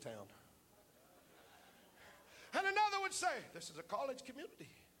tourist town. And another would say, this is a college community.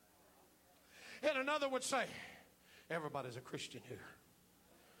 And another would say, everybody's a Christian here.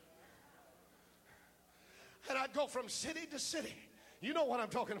 And I'd go from city to city. You know what I'm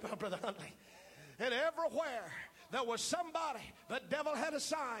talking about, Brother Huntley. And everywhere there was somebody the devil had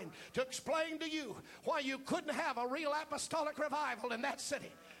assigned to explain to you why you couldn't have a real apostolic revival in that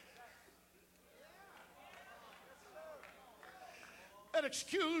city. And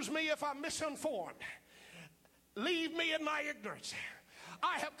excuse me if I'm misinformed. Leave me in my ignorance.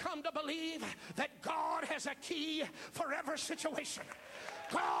 I have come to believe that God has a key for every situation.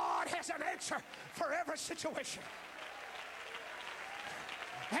 God has an answer for every situation.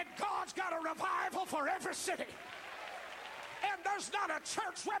 And God's got a revival for every city. And there's not a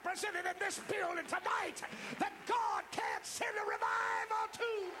church represented in this building tonight that God can't send a revival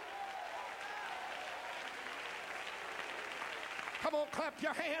to. Come on, clap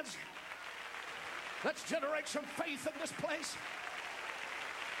your hands. Let's generate some faith in this place.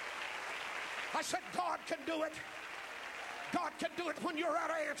 I said God can do it. God can do it when you're out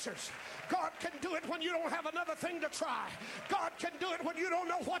of answers. God can do it when you don't have another thing to try. God can do it when you don't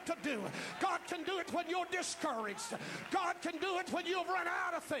know what to do. God can do it when you're discouraged. God can do it when you've run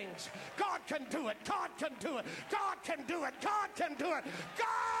out of things. God can do it. God can do it. God can do it. God can do it.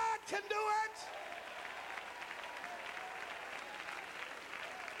 God can do it.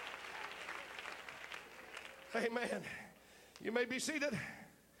 Amen. You may be seated.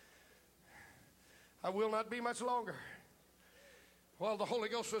 I will not be much longer. While the Holy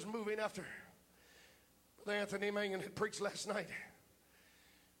Ghost was moving after Brother Anthony Mangun had preached last night,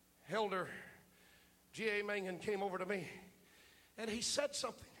 Elder G.A. Mangun came over to me and he said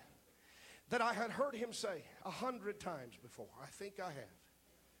something that I had heard him say 100 times before. I think I have.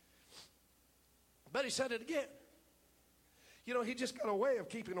 But he said it again. You know, he just got a way of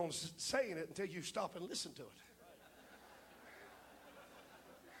keeping on saying it until you stop and listen to it.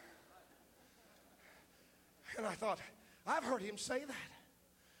 And I thought, I've heard him say that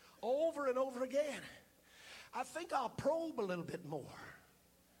over and over again. I think I'll probe a little bit more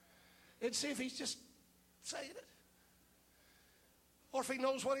and see if he's just saying it or if he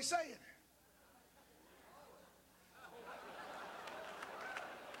knows what he's saying.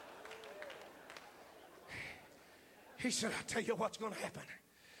 He said, I'll tell you what's going to happen.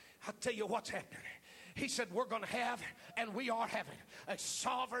 I'll tell you what's happening. He said, we're going to have, and we are having, a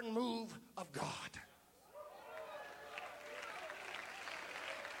sovereign move of God.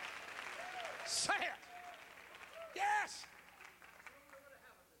 Say it. Yes.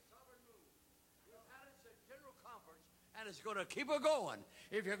 And it's going to keep it going.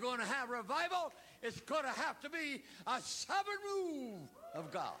 If you're going to have revival, it's going to have to be a sovereign move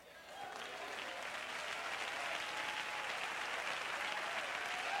of God.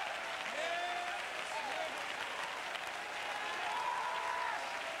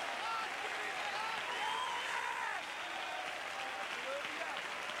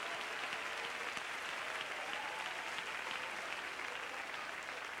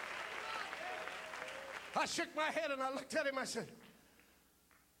 I shook my head and I looked at him. I said,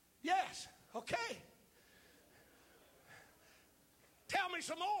 yes, okay. Tell me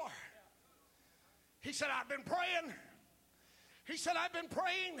some more. He said, I've been praying. He said, I've been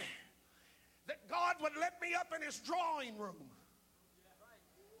praying that God would let me up in his drawing room.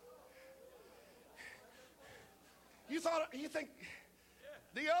 You think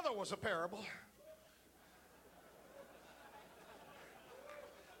the other was a parable.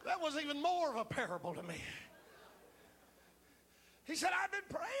 That was even more of a parable to me. He said, I've been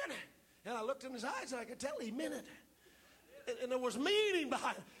praying. And I looked in his eyes and I could tell he meant it. And there was meaning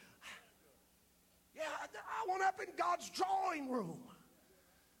behind it. Yeah, I went up in God's drawing room.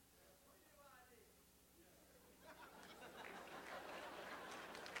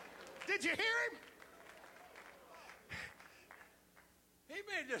 Did you hear him? He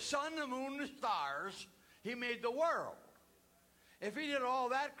made the sun, the moon, the stars. He made the world. If he did all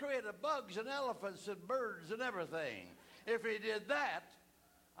that, created bugs and elephants and birds and everything, if he did that,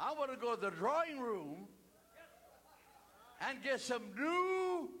 I want to go to the drawing room and get some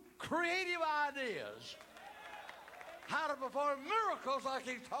new creative ideas how to perform miracles like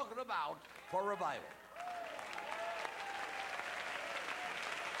he's talking about for revival.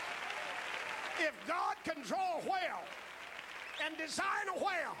 If God can draw a whale and design a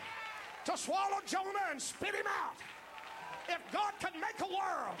whale to swallow Jonah and spit him out, if God can make a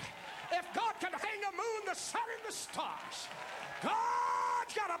world, if God can hang a moon, the sun, and the stars,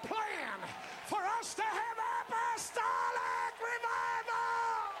 God's got a plan for us to have apostolic revival.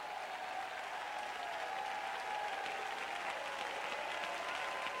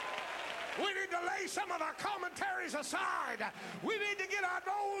 We need to lay some of our commentaries aside. We need to get our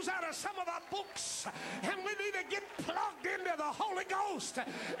nose out of some of our books. And we need to get plugged into the Holy Ghost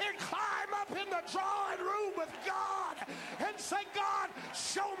and climb up in the drawing room with God and say, God,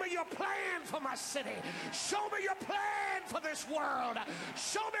 show me your plan for my city. Show me your plan for this world.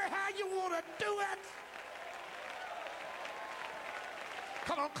 Show me how you want to do it.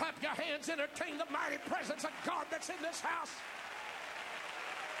 Come on, clap your hands, entertain the mighty presence of God that's in this house.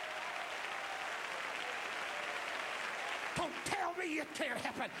 Don't tell me it can't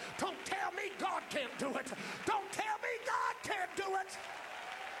happen. Don't tell me God can't do it. Don't tell me God can't do it.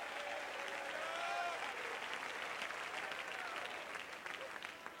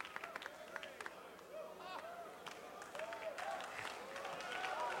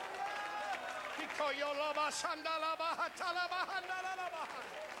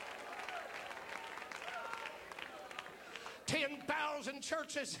 $10,000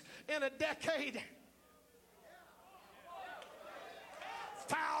 churches in a decade.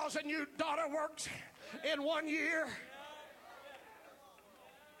 1,000 new daughter works in 1 year.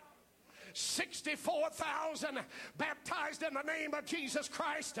 64,000 baptized in the name of Jesus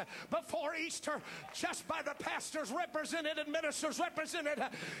Christ before Easter, just by the pastors represented and ministers represented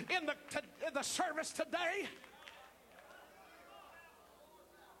in the service today.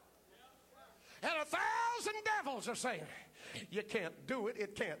 And 1,000 devils are saying, you can't do it,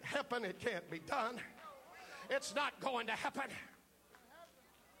 it can't happen, it can't be done. It's not going to happen.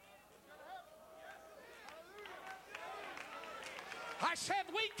 I said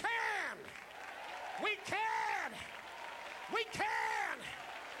we can. We can. We can.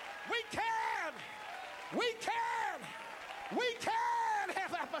 We can. We can. We can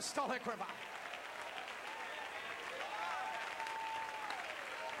have apostolic revival.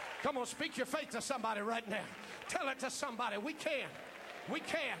 Come on, speak your faith to somebody right now. Tell it to somebody. We can. We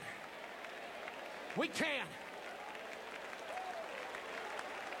can. We can.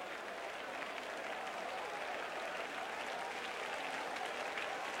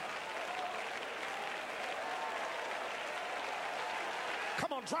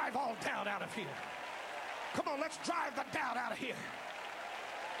 Come on, drive all doubt out of here. Come on, let's drive the doubt out of here.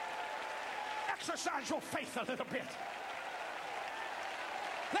 Exercise your faith a little bit.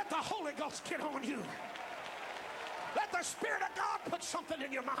 Let the Holy Ghost get on you. Let the Spirit of God put something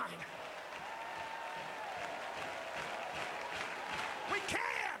in your mind. We can.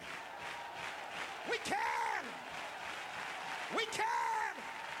 We can. We can.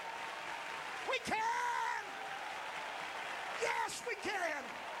 We can. Yes, we can.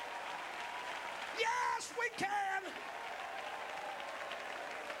 Yes, we can.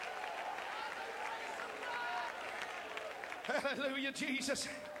 Hallelujah, Jesus.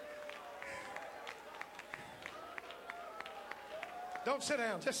 Don't sit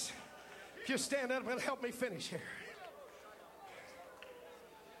down. Just, if you stand up, it'll help me finish here.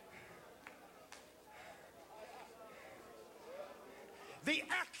 The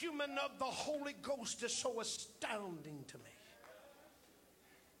acumen of the Holy Ghost is so astounding to me.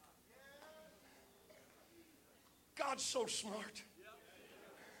 God's so smart.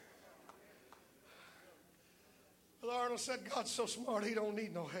 Brother Arnold said, God's so smart, he don't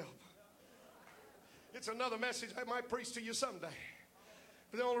need no help. It's another message I might preach to you someday.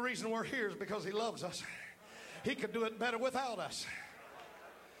 But the only reason we're here is because he loves us. He could do it better without us.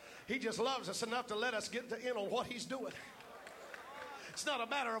 He just loves us enough to let us get in on what he's doing. It's not a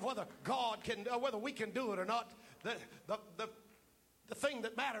matter of whether God can, or whether we can do it or not. The thing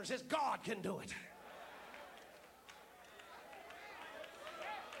that matters is God can do it.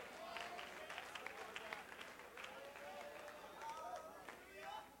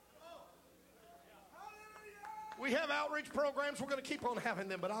 We have outreach programs. We're going to keep on having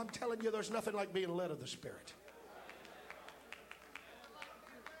them, but I'm telling you, there's nothing like being led of the Spirit.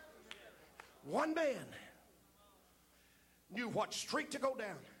 One man knew what street to go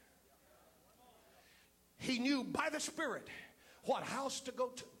down. He knew by the Spirit what house to go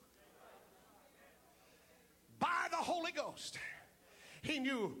to. By the Holy Ghost, he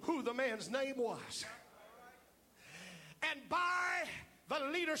knew who the man's name was. And by the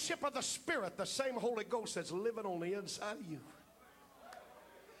leadership of the Spirit, the same Holy Ghost that's living on the inside of you,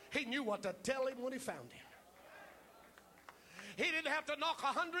 he knew what to tell him when he found him. He didn't have to knock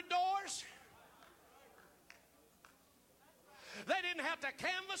 100 doors. They didn't have to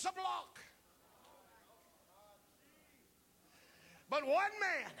canvass a block. But one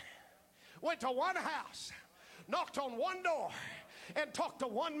man went to one house, knocked on one door, and talked to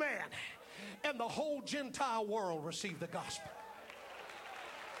one man, and the whole Gentile world received the gospel.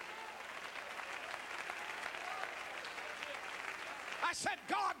 I said,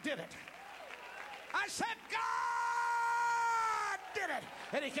 God did it. I said, God did it.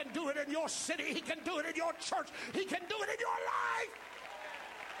 And he can do it in your city. He can do it in your church. He can do it in your life.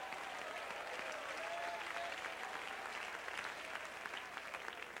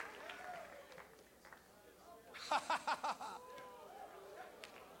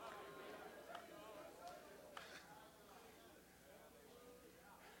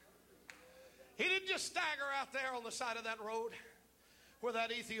 He didn't just stagger out there on the side of that road where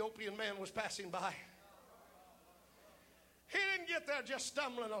that Ethiopian man was passing by. He didn't get there just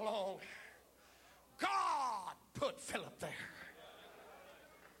stumbling along. God put Philip there.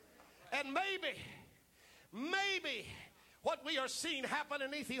 And maybe what we are seeing happen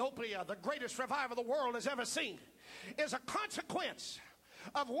in Ethiopia, the greatest revival the world has ever seen, is a consequence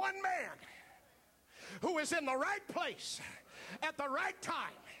of one man who is in the right place at the right time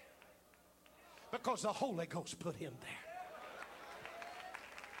because the Holy Ghost put him there.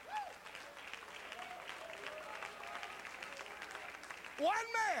 One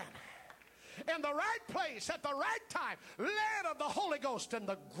man in the right place at the right time, led of the Holy Ghost, and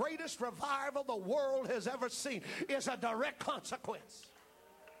the greatest revival the world has ever seen is a direct consequence.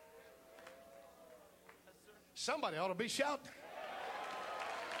 Somebody ought to be shouting.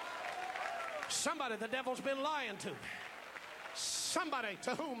 Somebody the devil's been lying to. Somebody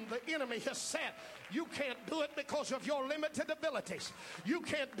to whom the enemy has said, You can't do it because of your limited abilities. You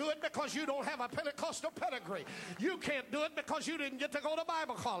can't do it because you don't have a Pentecostal pedigree. You can't do it because you didn't get to go to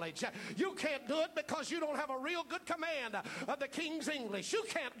Bible college. You can't do it because you don't have a real good command of the King's English. You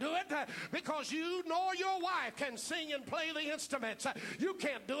can't do it because you nor your wife can sing and play the instruments. You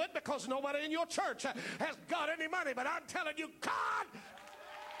can't do it because nobody in your church has got any money. But I'm telling you, God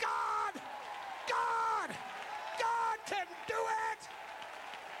can do it.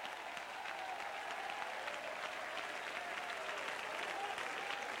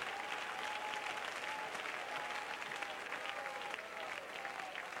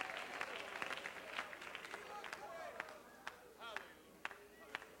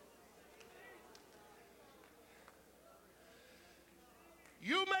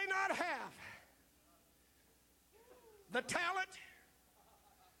 You may not have the talent,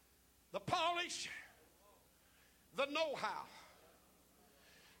 the polish, the know-how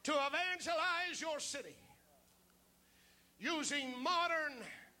to evangelize your city using modern,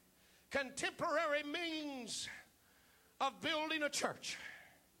 contemporary means of building a church.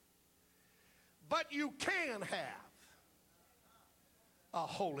 But you can have a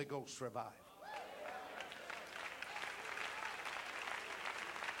Holy Ghost revival.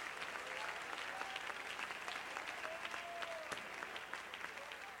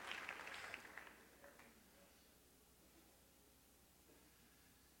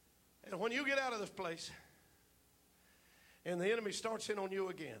 And when you get out of this place and the enemy starts in on you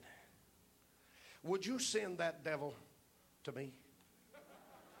again, would you send that devil to me?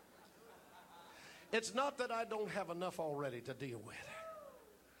 It's not that I don't have enough already to deal with,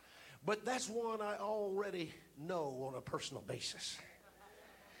 but that's one I already know on a personal basis.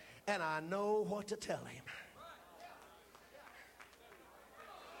 And I know what to tell him.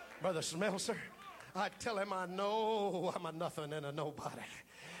 Brother Smelser, I tell him I know I'm a nothing and a nobody.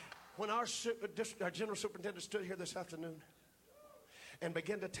 When our general superintendent stood here this afternoon and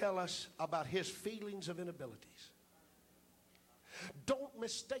began to tell us about his feelings of inabilities, don't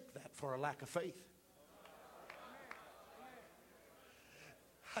mistake that for a lack of faith.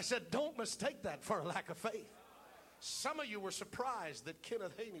 I said, don't mistake that for a lack of faith. Some of you were surprised that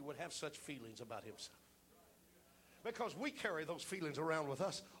Kenneth Haney would have such feelings about himself, because we carry those feelings around with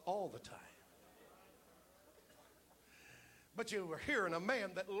us all the time. But you were hearing a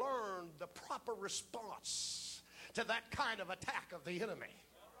man that learned the proper response to that kind of attack of the enemy.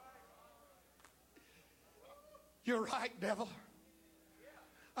 You're right, devil.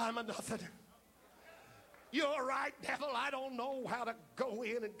 I'm a nothing. You're right, devil. I don't know how to go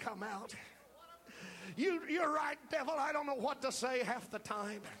in and come out. You're right, devil. I don't know what to say half the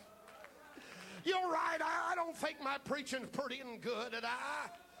time. You're right. I don't think my preaching's pretty and good. And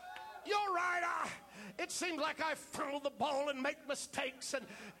you're right. It seems like I throw the ball and make mistakes. And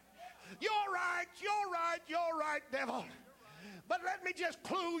you're right, devil. But let me just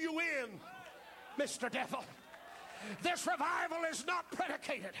clue you in, Mr. Devil. This revival is not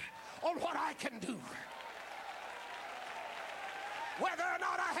predicated on what I can do. Whether or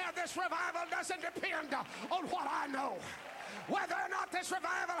not I have this revival doesn't depend on what I know. Whether or not this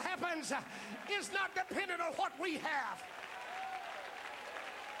revival happens is not dependent on what we have.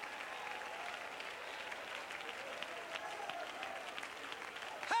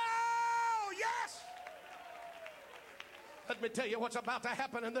 Oh, yes! Let me tell you what's about to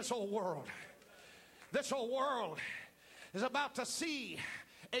happen in this old world. This old world is about to see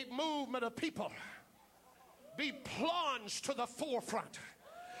a movement of people be plunged to the forefront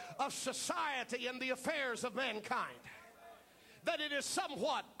of society and the affairs of mankind that it is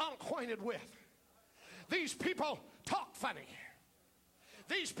somewhat unacquainted with. These people talk funny.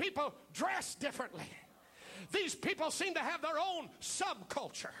 These people dress differently. These people seem to have their own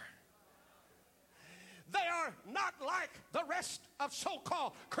subculture. They are not like the rest of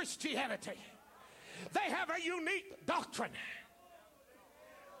so-called Christianity. They have a unique doctrine.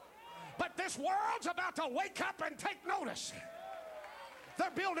 But this world's about to wake up and take notice. They're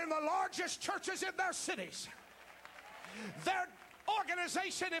building the largest churches in their cities. Their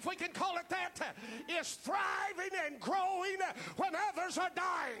organization, if we can call it that, is thriving and growing when others are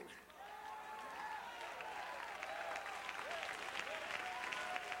dying.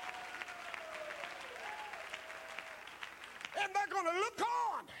 And they're going to look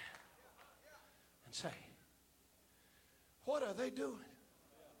on and say, what are they doing?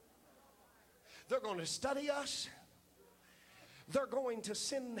 They're going to study us. They're going to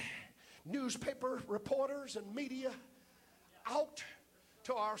send newspaper reporters and media out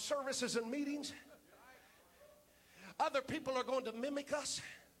to our services and meetings. Other people are going to mimic us.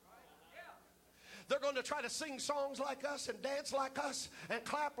 They're going to try to sing songs like us and dance like us and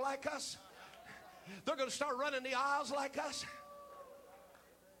clap like us. They're going to start running the aisles like us.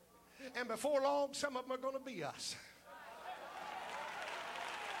 And before long, some of them are going to be us.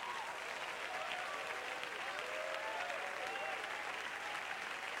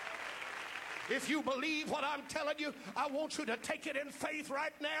 If you believe what I'm telling you, I want you to take it in faith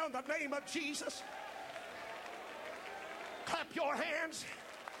right now in the name of Jesus. Clap your hands.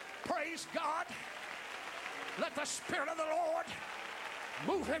 Praise God. Let the Spirit of the Lord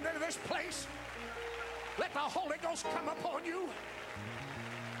move into this place. Let the Holy Ghost come upon you.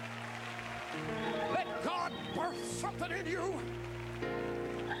 Let God birth something in you.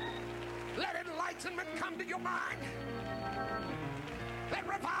 Let enlightenment come to your mind. Let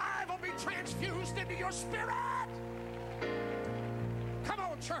revival be transfused into your spirit. Come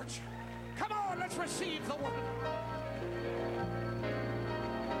on, church. Come on, let's receive the word.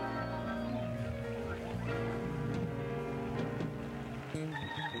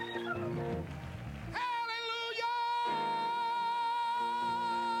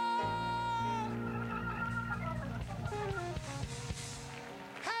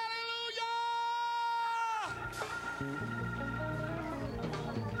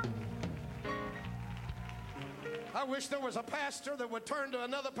 I wish there was a pastor that would turn to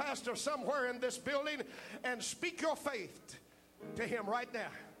another pastor somewhere in this building and speak your faith to him right now.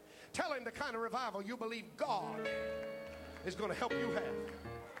 Tell him the kind of revival you believe God is going to help you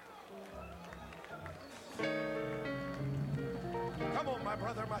have. Come on, my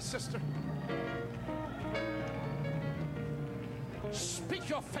brother, my sister. Speak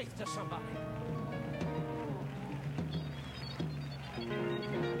your faith to somebody.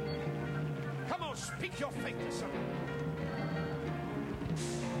 Come on, speak your faith to somebody.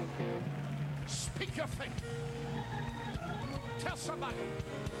 Speak your faith. Tell somebody.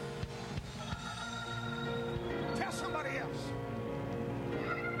 Tell somebody else.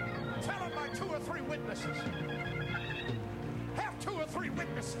 Tell them by 2 or 3 witnesses. Have 2 or 3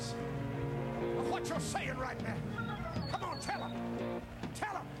 witnesses of what you're saying right now. Come on, tell them.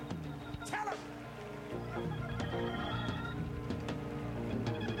 Tell them. Tell them.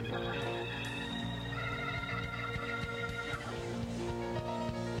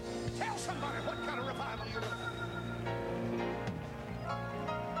 Tell somebody what kind of revival you're looking for.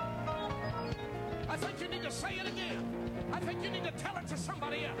 I think you need to say it again. I think you need to tell it to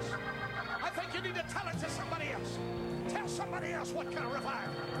somebody else. I think you need to tell it to somebody else. Tell somebody else what kind of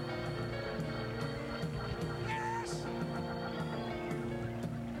revival. Yes.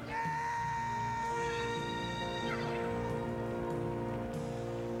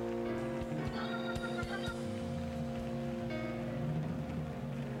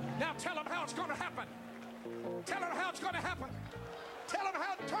 Now tell them how it's going to happen. Tell them how it's going to happen. Tell them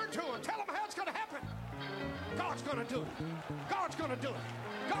how to turn to them. Tell them how it's going to happen. God's going to do it. God's going to do it.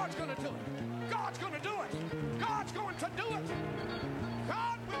 God's going to do it. God's going to do it. God's going to do it.